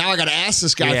reply. Now I got to ask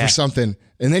this guy Yeah. for something.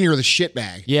 And then you're the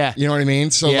shitbag. Yeah. You know what I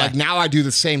mean? So Yeah. like now I do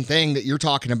the same thing that you're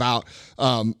talking about.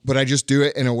 But I just do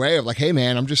it in a way of like, hey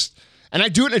man, I'm just, And I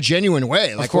do it in a genuine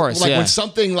way. Like, course, when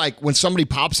somebody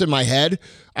pops in my head,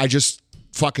 I just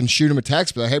fucking shoot him a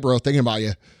text, be like, hey, bro, thinking about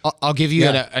you. I'll give you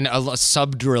a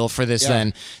sub drill for this.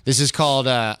 Then this is called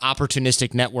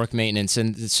opportunistic network maintenance,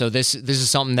 and so this is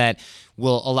something that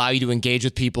will allow you to engage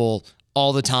with people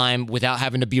all the time without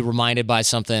having to be reminded by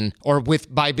something, or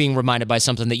by being reminded by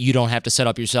something that you don't have to set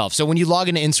up yourself. So when you log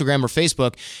into Instagram or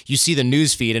Facebook, you see the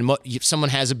news feed, and if someone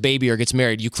has a baby or gets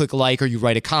married, you click like or you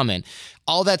write a comment.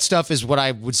 All that stuff is what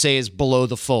I would say is below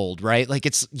the fold, right? Like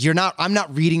I'm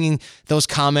not reading those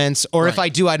comments, or if I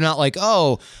do, I'm not like,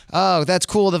 oh, that's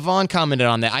cool that Vaughn commented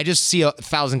on that. I just see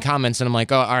 1,000 comments and I'm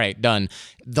like, oh, all right, done.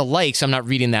 The likes, I'm not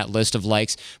reading that list of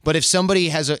likes. But if somebody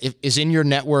is in your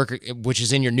network, which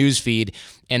is in your news feed,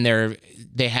 and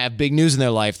they have big news in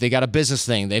their life, they got a business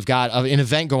thing, they've got an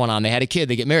event going on, they had a kid,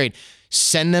 they get married,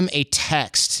 send them a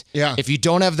text. Yeah. If you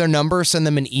don't have their number, send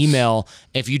them an email.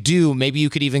 If you do, maybe you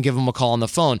could even give them a call on the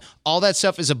phone. All that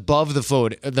stuff is above the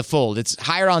fold. It's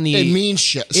higher on the... It means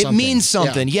shit. It means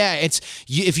something. Yeah.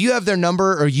 If you have their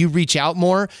number or you reach out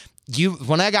more...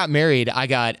 When I got married, I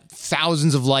got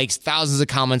thousands of likes, thousands of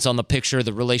comments on the picture,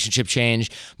 the relationship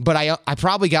changed, but I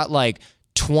probably got like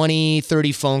 20,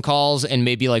 30 phone calls and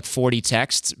maybe like 40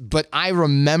 texts, but I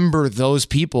remember those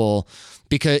people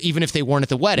because even if they weren't at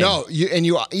the wedding. No,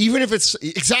 even if it's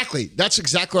exactly, that's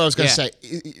exactly what I was going to say.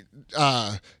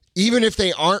 Even if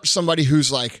they aren't somebody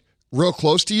who's like real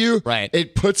close to you, right?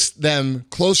 It puts them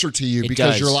closer to you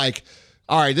because you're like,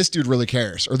 all right, this dude really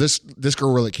cares, or this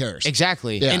girl really cares.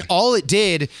 Exactly. Yeah. And all it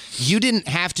did, you didn't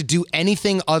have to do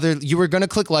anything other. You were going to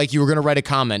click like, you were going to write a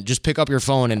comment. Just pick up your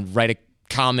phone and write a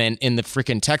comment in the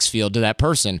freaking text field to that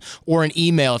person, or an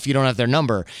email if you don't have their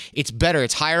number. It's better.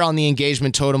 It's higher on the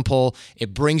engagement totem pole.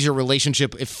 It brings your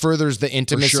relationship. It furthers the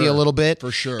intimacy a little bit.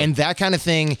 For sure. And that kind of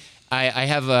thing. I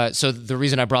have so the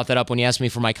reason I brought that up when you asked me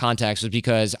for my contacts was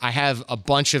because I have a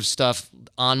bunch of stuff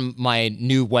on my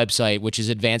new website, which is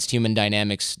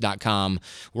advancedhumandynamics.com,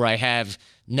 where I have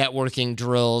networking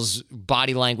drills,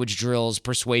 body language drills,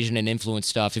 persuasion and influence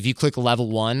stuff. If you click level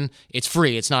 1, it's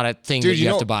free. It's not a thing that you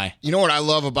have to buy. You know what I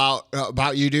love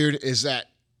about you, dude, is that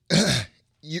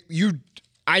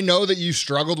I know that you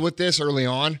struggled with this early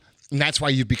on. And that's why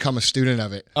you've become a student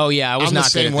of it. Oh, yeah. I was not the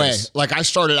same good at way. this. Like, I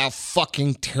started out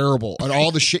fucking terrible at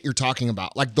all the shit you're talking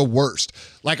about. Like, the worst.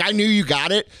 Like, I knew you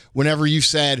got it whenever he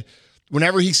said, and when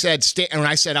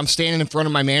I said, I'm standing in front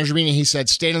of my manager meeting, and he said,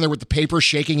 standing there with the paper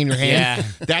shaking in your hand.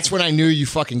 Yeah. That's when I knew you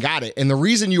fucking got it. And the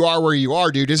reason you are where you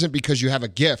are, dude, isn't because you have a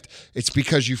gift. It's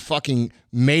because you fucking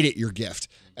made it your gift.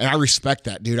 And I respect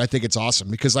that, dude. I think it's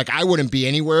awesome because, like, I wouldn't be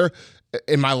anywhere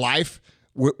in my life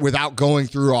without going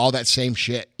through all that same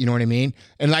shit. You know what I mean?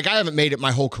 And like, I haven't made it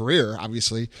my whole career,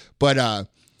 obviously, but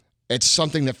it's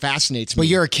something that fascinates me. But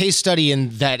you're a case study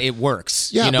in that it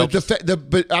works. Yeah, you know?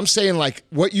 but I'm saying, like,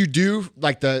 what you do,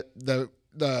 like the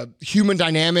human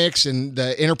dynamics and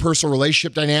the interpersonal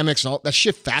relationship dynamics and all that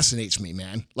shit fascinates me,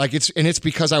 man. Like, it's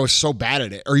because I was so bad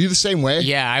at it. Are you the same way?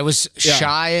 Yeah, I was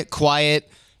shy,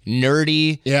 quiet,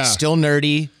 nerdy, still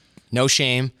nerdy. No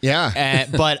shame. Yeah.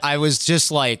 But I was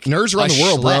just like... Nerds run the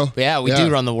world, bro. Yeah, we do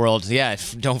run the world. Yeah,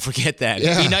 don't forget that.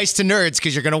 Yeah. Be nice to nerds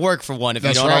because you're going to work for one if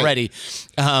you don't already.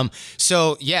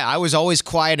 So, yeah, I was always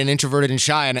quiet and introverted and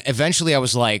shy. And eventually I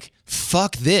was like,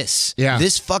 fuck this. Yeah.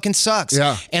 This fucking sucks.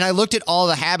 Yeah. And I looked at all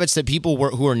the habits that people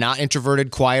who are not introverted,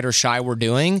 quiet, or shy were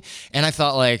doing. And I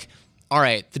thought, like, all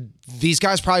right, these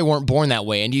guys probably weren't born that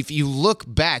way. And if you look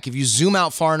back, if you zoom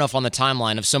out far enough on the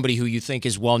timeline of somebody who you think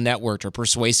is well-networked or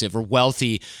persuasive or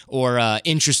wealthy or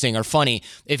interesting or funny,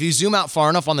 if you zoom out far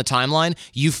enough on the timeline,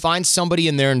 you find somebody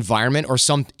in their environment or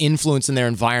some influence in their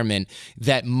environment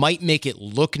that might make it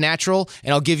look natural.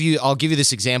 And I'll give you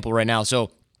this example right now. So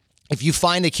if you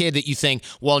find a kid that you think,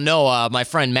 well, no, my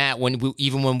friend Matt,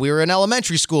 even when we were in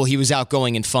elementary school, he was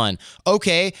outgoing and fun.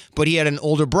 Okay, but he had an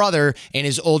older brother, and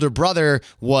his older brother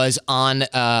was on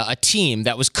a team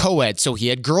that was co-ed, so he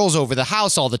had girls over the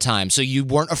house all the time. So you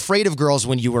weren't afraid of girls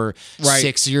when you were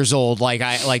 6 years old,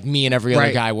 like me and every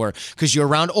other guy were, because you're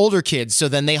around older kids. So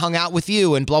then they hung out with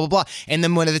you and blah, blah, blah. And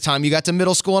then when at the time you got to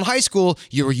middle school and high school,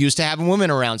 you were used to having women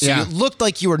around. So you looked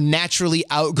like you were naturally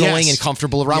outgoing and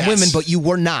comfortable around women, but you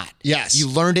were not. Yes. You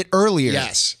learned it earlier.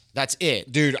 Yes. That's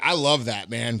it. Dude, I love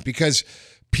that, man, because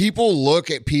people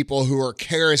look at people who are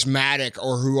charismatic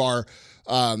or who are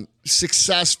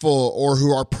successful or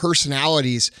who are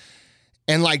personalities,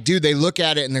 and like, dude, they look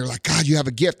at it and they're like, God, you have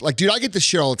a gift. Like, dude, I get this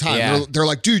shit all the time. Yeah. They're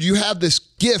like, dude, you have this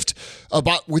gift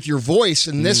with your voice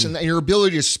and this and your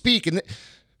ability to speak. And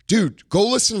dude, go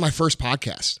listen to my first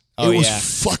podcast. It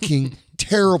was fucking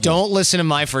terrible. Don't listen to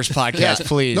my first podcast,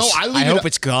 please. No, I hope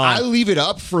it's gone. I leave it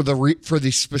up for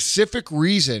the specific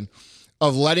reason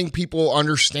of letting people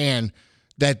understand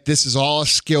that this is all a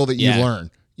skill that you Yeah.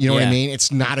 learn. You know what I Yeah. mean?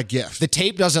 It's not a gift. The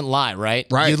tape doesn't lie, right?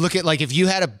 Right. You look at, like, if you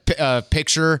had a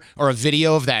picture or a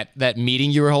video of that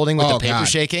meeting you were holding with Oh, the paper God.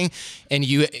 shaking, and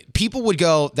people would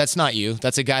go, "That's not you.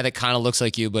 That's a guy that kind of looks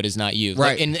like you, but is not you."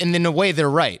 Right. Like, and in a way, they're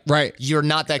right. Right. You're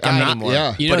not that guy I'm not- anymore.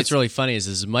 yeah. You know But what's really funny is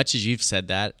as much as you've said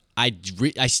that, I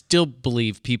still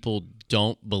believe people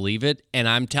don't believe it. And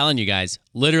I'm telling you guys,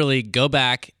 literally go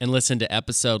back and listen to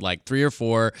episode like 3 or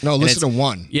 4. No, and listen it's- to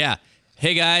one. Yeah.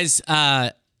 Hey guys,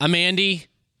 I'm Andy.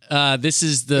 This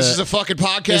is the This is a fucking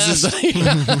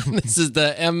podcast. this is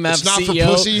the MF It's not for CEO.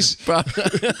 pussies.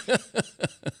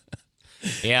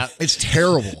 Yeah. It's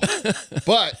terrible.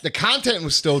 But the content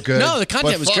was still good. No, the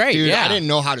content But was fuck, great, Dude, yeah. I didn't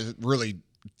know how to really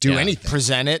do anything.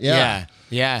 Present it. Yeah.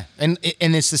 Yeah. And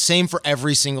it's the same for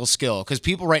every single skill, because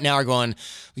people right now are going,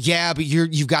 yeah, but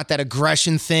you've got that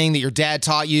aggression thing that your dad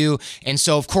taught you, and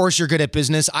so of course you're good at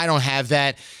business. I don't have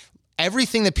that.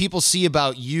 Everything that people see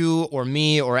about you or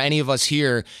me or any of us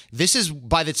here, this is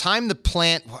by the time the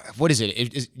plant, what is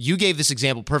it? You gave this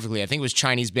example perfectly. I think it was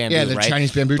Chinese bamboo, Yeah, the right?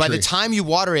 Chinese bamboo By tree. the time you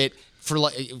water it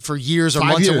for years or 5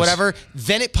 months years. or whatever,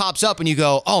 then it pops up and you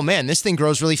go, oh man, this thing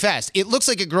grows really fast. It looks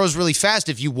like it grows really fast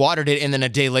if you watered it and then a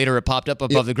day later it popped up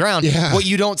above the ground. Yeah. What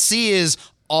you don't see is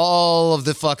all of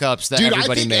the fuck ups that Dude,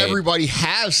 everybody I think made. everybody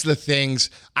has the things.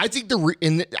 I think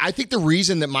the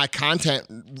reason that my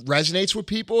content resonates with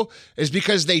people is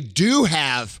because they do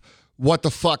have what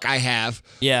the fuck I have.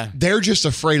 Yeah. They're just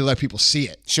afraid to let people see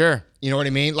it. Sure. You know what I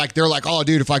mean? Like they're like, oh,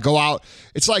 dude, if I go out,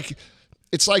 it's like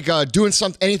doing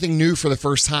anything new for the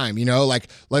first time. You know, like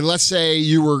let's say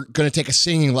you were going to take a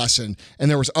singing lesson and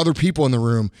there was other people in the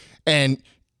room and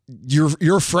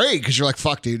you're afraid because you're like,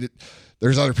 fuck, dude.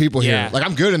 There's other people Yeah. here. Like,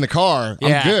 I'm good in the car.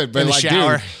 Yeah, I'm good. But in the like,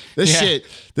 shower. dude, this Yeah. shit,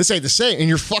 this ain't the same. And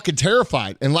you're fucking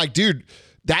terrified. And like, dude,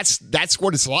 that's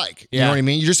what it's like. You Yeah. know what I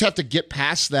mean? You just have to get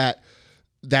past that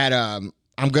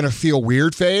I'm going to feel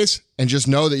weird phase and just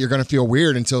know that you're going to feel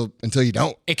weird until you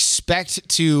don't. Expect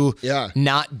to Yeah.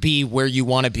 not be where you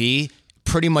want to be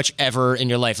pretty much ever in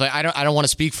your life. Like, I don't want to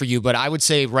speak for you, but I would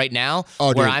say right now,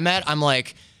 Oh, where dude. I'm at, I'm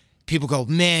like, people go,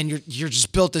 man, you're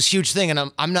just built this huge thing,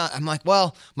 and I'm not. I'm like,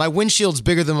 well, my windshield's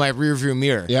bigger than my rear view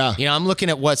mirror. Yeah. You know, I'm looking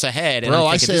at what's ahead, and Bro, I'm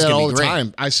I thinking, say this is that gonna all be the great.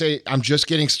 time. I say I'm just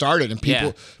getting started, and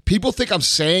Yeah. people think I'm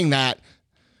saying that.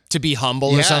 To be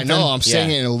humble or Yeah, something. no, I'm saying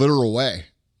Yeah. it in a literal way.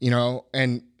 You know,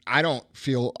 and I don't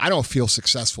feel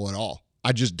successful at all.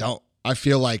 I just don't. I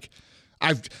feel like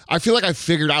I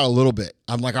figured out a little bit.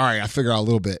 I'm like, all right, I figured out a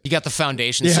little bit. You got the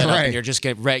foundation Yeah, set up, right. and you're just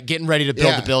getting ready to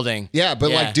build the building. Yeah,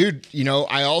 but like, dude, you know,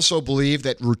 I also believe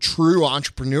that true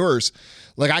entrepreneurs,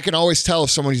 like I can always tell if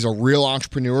somebody's a real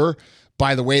entrepreneur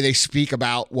by the way they speak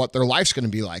about what their life's going to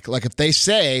be like. Like if they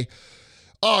say,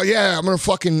 oh yeah,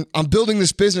 I'm building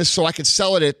this business so I can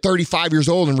sell it at 35 years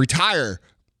old and retire.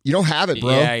 You don't have it,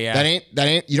 bro. Yeah. That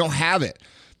ain't, you don't have it.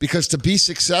 Because to be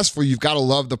successful, you've got to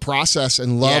love the process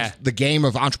and love the game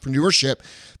of entrepreneurship,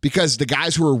 because the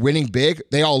guys who are winning big,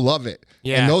 they all love it.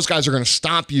 Yeah. And those guys are going to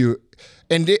stomp you.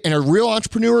 And a real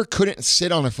entrepreneur couldn't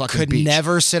sit on a fucking beach.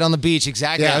 Never sit on the beach.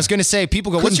 Exactly. Yeah. I was going to say,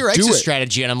 people go, what's your Couldn't do exit it.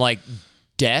 strategy? And I'm like,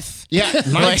 death. Yeah,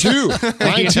 mine too.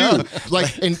 Mine You too. know?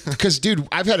 Like, and because, dude,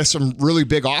 I've had some really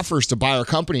big offers to buy our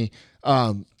company.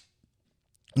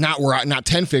 Not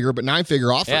 10-figure, but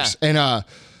 9-figure offers. Yeah. And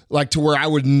like to where I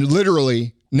would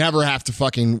literally never have to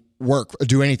fucking work or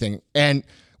do anything. And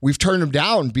we've turned them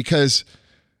down because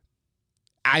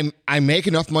I make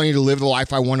enough money to live the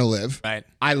life I want to live. Right.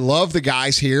 I love the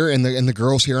guys here and the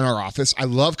girls here in our office. I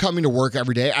love coming to work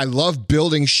every day. I love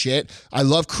building shit. I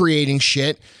love creating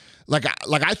shit. Like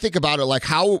I think about it like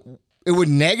how it would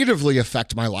negatively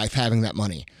affect my life having that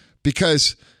money,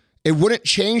 because it wouldn't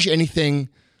change anything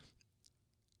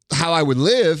how I would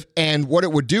live, and what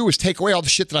it would do is take away all the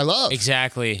shit that I love.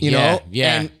 Exactly. You know?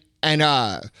 Yeah. And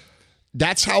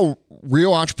that's how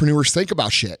real entrepreneurs think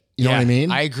about shit. You know what I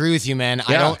mean? I agree with you, man.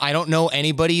 Yeah. I don't know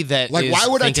anybody that Like, is why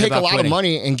would I thinking take a about lot quitting. of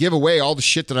money and give away all the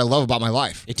shit that I love about my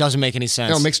life? It doesn't make any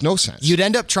sense. No, it makes no sense. You'd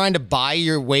end up trying to buy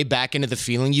your way back into the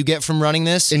feeling you get from running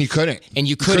this, and you couldn't. and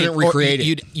you couldn't Couldn't recreate or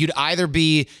it. You'd either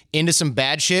be into some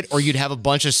bad shit, or you'd have a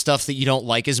bunch of stuff that you don't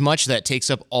like as much that takes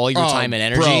up all your time and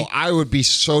energy. Bro, I would be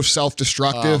so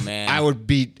self-destructive. Oh, man.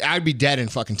 I'd be dead in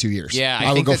fucking 2 years. Yeah, I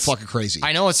would think go that's- fucking crazy.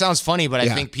 I know it sounds funny, but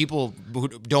Yeah. I think people who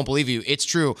don't believe you, it's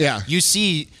true. Yeah. You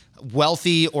see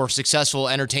wealthy or successful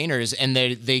entertainers, and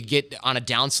they get on a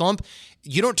down slump.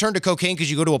 You don't turn to cocaine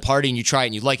because you go to a party and you try it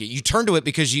and you like it. You turn to it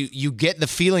because you get the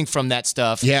feeling from that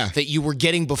stuff that you were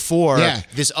getting before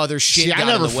this other shit See, got I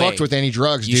never in the way. fucked with any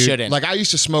drugs, dude. You shouldn't. Like I used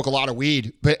to smoke a lot of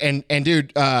weed, but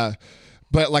dude,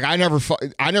 but like I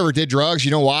never did drugs.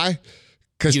 You know why?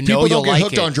 Because you people know don't you'll get like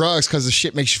hooked it. on drugs because the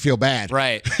shit makes you feel bad.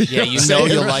 Right. You Yeah, what you I'm know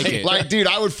saying? you'll like it. Like, dude,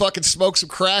 I would fucking smoke some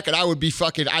crack and I would be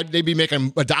fucking, they'd be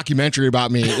making a documentary about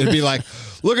me. It'd be like,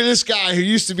 look at this guy who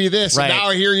used to be this, Right. and now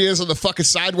here he is on the fucking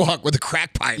sidewalk with a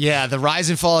crack pipe. Yeah, The Rise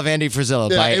and Fall of Andy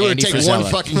Frisella Yeah, by it would Andy take Frisella.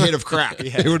 one fucking hit of crack.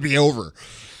 It would be over.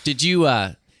 Did you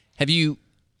have you?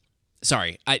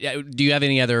 Sorry, do you have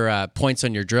any other points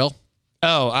on your drill?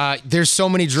 Oh, there's so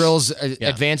many drills.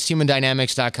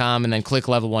 AdvancedHumanDynamics.com, and then click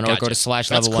level 1 or Gotcha. go to /level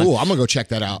That's 1. cool. I'm going to go check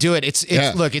that out. Do it. It's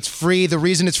Yeah. Look, it's free. The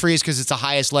reason it's free is because it's the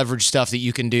highest leverage stuff that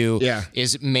you can do. Yeah.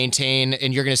 Is maintain,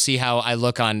 and you're going to see how I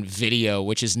look on video,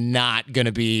 which is not going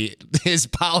to be as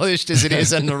polished as it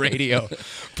is on the radio.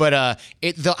 But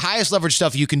the highest leverage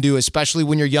stuff you can do, especially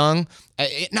when you're young,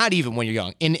 not even when you're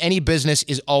young, in any business,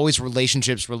 is always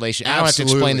relationships. I don't have to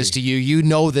Absolutely. explain this to you. You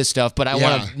know this stuff, but I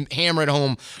Yeah. want to hammer it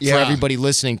home Yeah. for everybody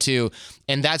listening too.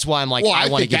 And that's why I'm like, Well, I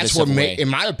want to think give that's this stuff what, away. in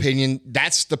my opinion,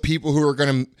 that's the people who are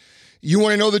going to. You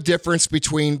want to know the difference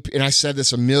between, and I said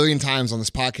this a million times on this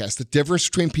podcast, the difference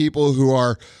between people who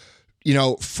are,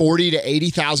 $40,000 to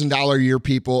 $80,000 a year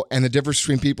people, and the difference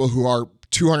between people who are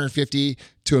 $250,000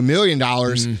 to $1 million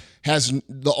has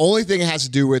the only thing it has to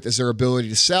do with is their ability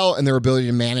to sell and their ability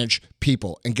to manage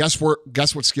people. And guess what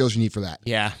skills you need for that?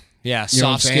 Yeah. You know what I'm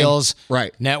Soft saying? skills,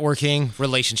 Right. networking,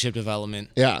 relationship development,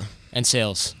 Yeah. and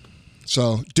sales.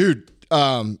 So, dude,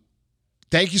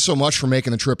 thank you so much for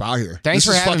making the trip out here. Thanks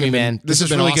This for has having me, fucking man. been- This has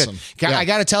been really awesome. good. Yeah. I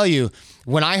got to tell you,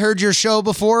 when I heard your show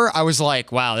before, I was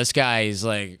like, wow, this guy is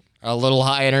like a little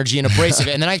high energy and abrasive.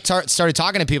 And then I started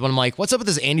talking to people, and I'm like, what's up with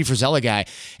this Andy Frisella guy?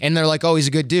 And they're like, oh, he's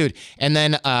a good dude. And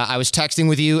then I was texting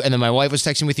with you, and then my wife was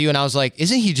texting with you, and I was like,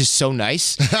 isn't he just so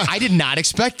nice? I did not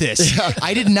expect this.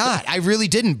 I did not. I really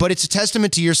didn't. But it's a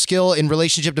testament to your skill in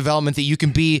relationship development that you can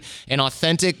be an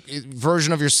authentic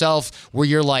version of yourself where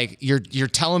you're like, you're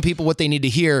telling people what they need to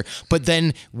hear. But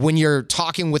then when you're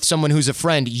talking with someone who's a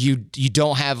friend, you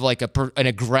don't have like an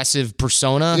aggressive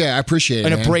persona. Yeah, I appreciate it.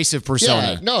 An man. abrasive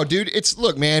persona. Yeah, no, dude,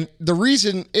 look, man, the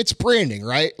reason it's branding,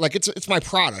 right? Like it's my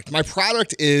product. My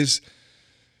product is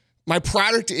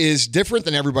different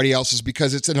than everybody else's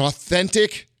because it's an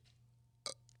authentic,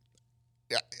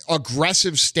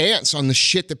 aggressive stance on the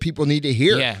shit that people need to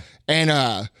hear. Yeah. And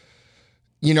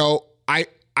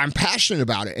I'm passionate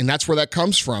about it, and that's where that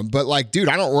comes from. But like, dude,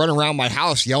 I don't run around my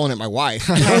house yelling at my wife.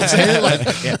 You know what I'm saying?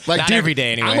 Like, Not dude, every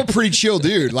day anyway. I'm a pretty chill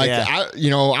dude. Like, Yeah.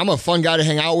 I'm a fun guy to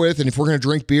hang out with, and if we're gonna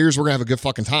drink beers, we're gonna have a good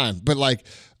fucking time. But like,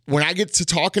 when I get to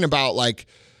talking about like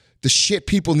the shit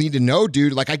people need to know,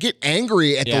 dude, like I get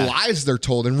angry at Yeah. the lies they're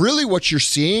told. And really, what you're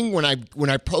seeing when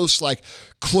I post like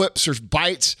clips or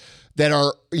bites that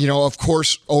are, of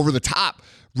course, over the top.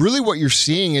 Really, what you're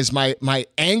seeing is my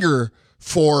anger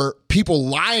for people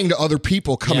lying to other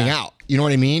people coming Yeah. out. You know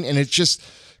what I mean? And it's just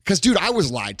because, dude, I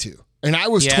was lied to and I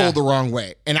was Yeah. told the wrong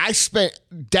way. And I spent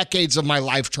decades of my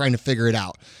life trying to figure it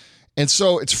out. And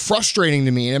so it's frustrating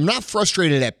to me. And I'm not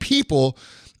frustrated at people.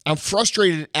 I'm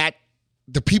frustrated at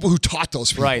the people who taught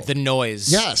those people. Right. The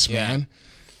noise. Yes, Yeah. man.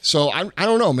 So I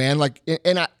don't know, man. Like,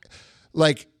 and I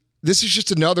like this is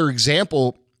just another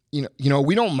example.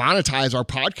 We don't monetize our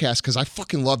podcast because I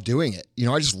fucking love doing it.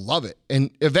 I just love it. And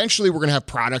eventually we're going to have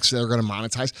products that are going to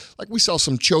monetize. Like we sell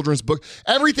some children's book.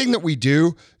 Everything that we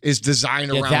do is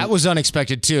designed Yeah, around. that was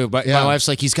unexpected too. But Yeah. my wife's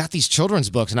like, he's got these children's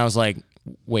books. And I was like,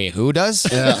 wait, who does?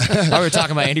 Yeah. We were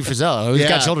talking about Andy Frisella. Who's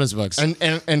got children's books?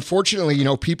 And fortunately,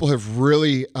 people have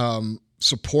really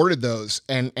supported those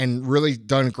and really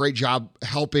done a great job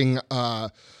helping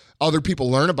other people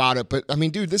learn about it. But I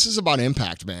mean, dude, this is about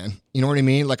impact, man. You know what I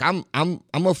mean? Like I'm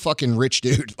a fucking rich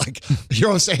dude. Like, you know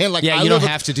what I'm saying? Like, Yeah, you don't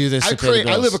have to do this to pay the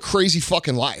I bills. live a crazy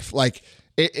fucking life. Like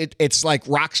it's like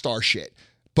rock star shit.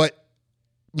 But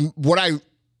what I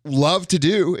love to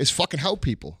do is fucking help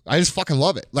people. I just fucking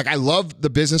love it. Like I love the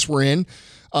business we're in.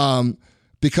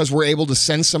 Because we're able to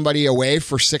send somebody away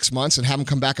for 6 months and have them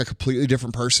come back a completely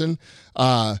different person.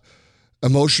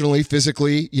 Emotionally,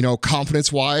 physically,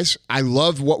 confidence-wise. I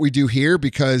love what we do here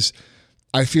because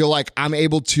I feel like I'm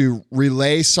able to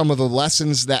relay some of the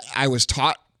lessons that I was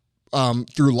taught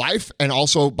through life and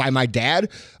also by my dad.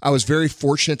 I was very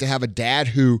fortunate to have a dad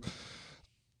who,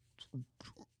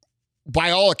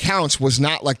 by all accounts, was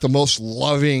not like the most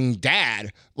loving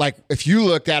dad. Like if you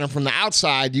looked at him from the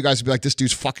outside, you guys would be like, this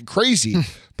dude's fucking crazy.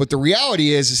 But the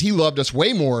reality is he loved us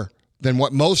way more than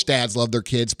what most dads love their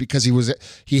kids because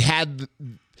he had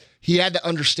the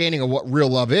understanding of what real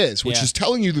love is, which is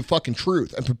telling you the fucking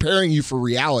truth and preparing you for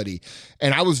reality.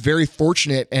 And I was very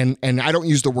fortunate, and I don't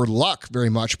use the word luck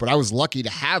very much, but I was lucky to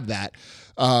have that.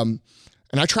 And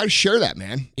I try to share that,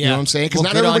 man. You know what I'm saying? Because Well,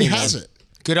 not good on everybody you, has man. it.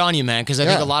 Good on you, man, because I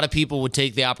think a lot of people would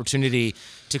take the opportunity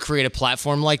to create a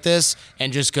platform like this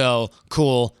and just go,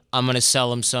 cool, I'm going to sell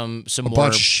them some more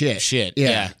bunch of shit.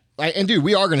 Yeah. And dude,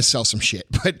 we are going to sell some shit,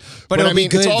 but it'll I mean, be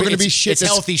good, it's all but going to be shit. It's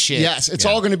healthy shit. Yes, it's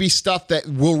all going to be stuff that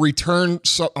will return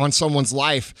on someone's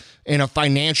life in a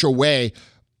financial way,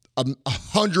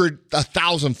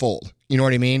 1,000-fold. You know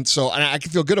what I mean? So and I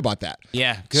can feel good about that.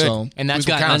 Yeah, good. So, and that's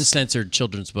We've what got counts. uncensored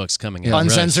children's books coming out.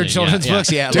 Uncensored really soon. children's books,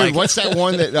 yeah. Dude, like, what's that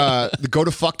one that the Go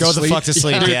to Fuck to Go Sleep? the Fuck to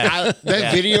Sleep, Dude, yeah.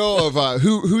 that video of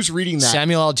who's reading that?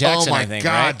 Samuel L. Jackson, Oh my I think,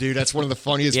 god, right? dude, that's one of the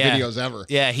funniest Yeah. videos ever.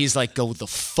 Yeah, he's like, go the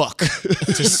fuck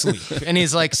to sleep. And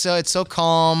he's like, so it's so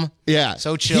calm. Yeah,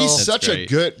 So chill. He's That's such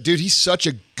great. a good dude. He's such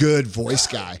a good voice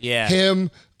guy. Yeah. Him.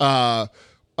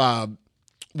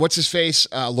 What's his face?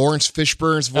 Lawrence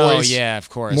Fishburne's voice. Oh, yeah, of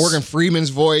course. Morgan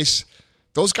Freeman's voice.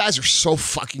 Those guys are so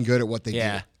fucking good at what they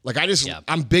Yeah. do. Like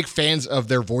I'm big fans of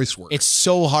their voice work. It's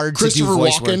so hard to Christopher do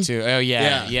voice Walken. work too. Oh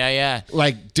yeah.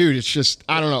 Like, dude, it's just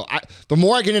I don't know. The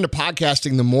more I get into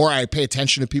podcasting, the more I pay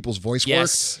attention to people's voice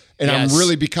Yes. work, and Yes. I'm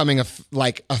really becoming a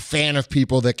fan of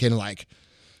people that can like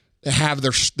have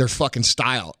their fucking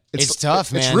style. It's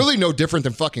tough, It's man. really no different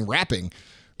than fucking rapping.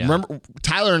 Remember,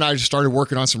 Tyler and I just started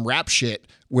working on some rap shit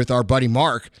with our buddy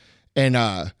Mark, and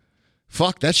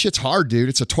fuck, that shit's hard, dude.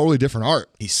 It's a totally different art.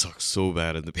 He sucks so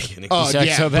bad in the beginning. Oh, sucked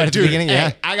so bad but at the dude, beginning, hey,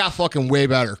 yeah. I got fucking way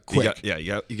better quick.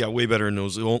 You got way better in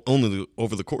those only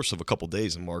over the course of a couple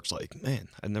days. And Mark's like, man,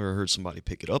 I never heard somebody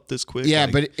pick it up this quick. Yeah,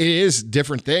 Like, but it is a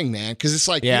different thing, man. Because it's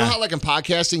like, you know how like in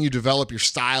podcasting you develop your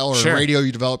style, or Sure. in radio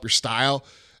you develop your style,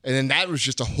 and then that was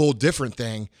just a whole different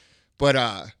thing. But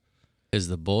Is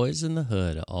the boys in the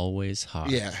hood always hot?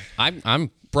 Yeah. I'm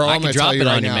Bro, I I'm can gonna drop tell you it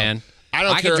right on you, now. man. I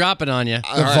don't care. can drop it on you.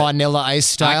 The Vanilla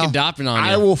Ice I style. can drop it on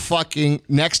you. I will fucking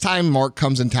next time Mark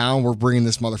comes in town, we're bringing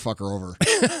this motherfucker over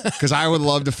because I would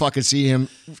love to fucking see him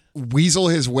weasel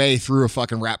his way through a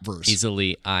fucking rap verse.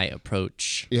 Easily I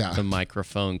approach Yeah. the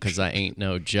microphone because I ain't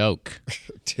no joke.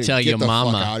 Dude, Tell get your the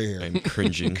mama. fuck out of here. I'm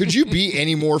cringing. Could you be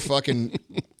any more fucking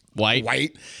White.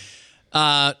 white?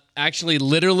 Actually,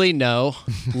 literally, no.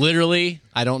 Literally,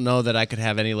 I don't know that I could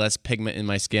have any less pigment in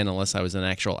my skin unless I was an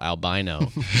actual albino.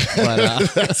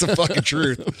 That's the fucking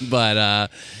truth.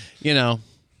 But you know,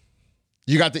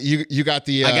 You got the you got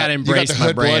the I got to you got embrace the my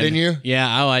hood brand blood in you.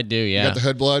 Yeah, I do. You Yeah. got the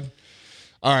hood blood.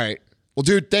 All right. Well,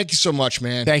 dude, thank you so much,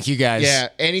 man. Thank you guys. Yeah.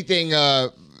 Anything,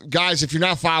 guys, if you're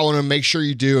not following him, make sure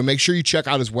you do. And make sure you check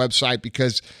out his website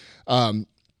because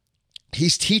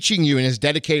he's teaching you and has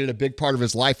dedicated a big part of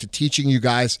his life to teaching you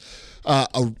guys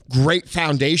a great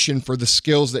foundation for the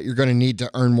skills that you're going to need to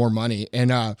earn more money. And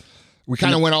we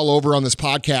kind of went all over on this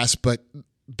podcast,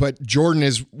 but Jordan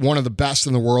is one of the best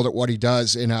in the world at what he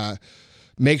does. And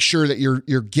make sure that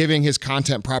you're giving his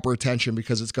content proper attention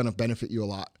because it's going to benefit you a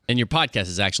lot. And your podcast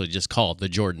is actually just called The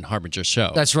Jordan Harbinger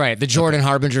Show. That's right. The Jordan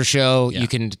Harbinger Show.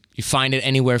 You find it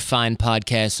anywhere fine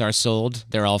podcasts are sold.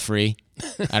 They're all free.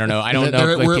 I don't know. I don't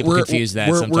know if people confuse that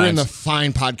sometimes. We're in the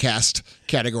fine podcast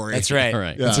category. That's right. All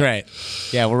right. That's right.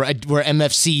 Yeah, we're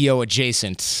MFCEO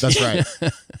adjacent. That's right.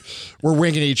 We're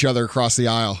winking at each other across the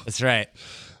aisle. That's right.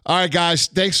 All right, guys.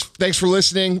 Thanks for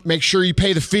listening. Make sure you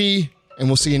pay the fee, and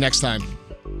we'll see you next time.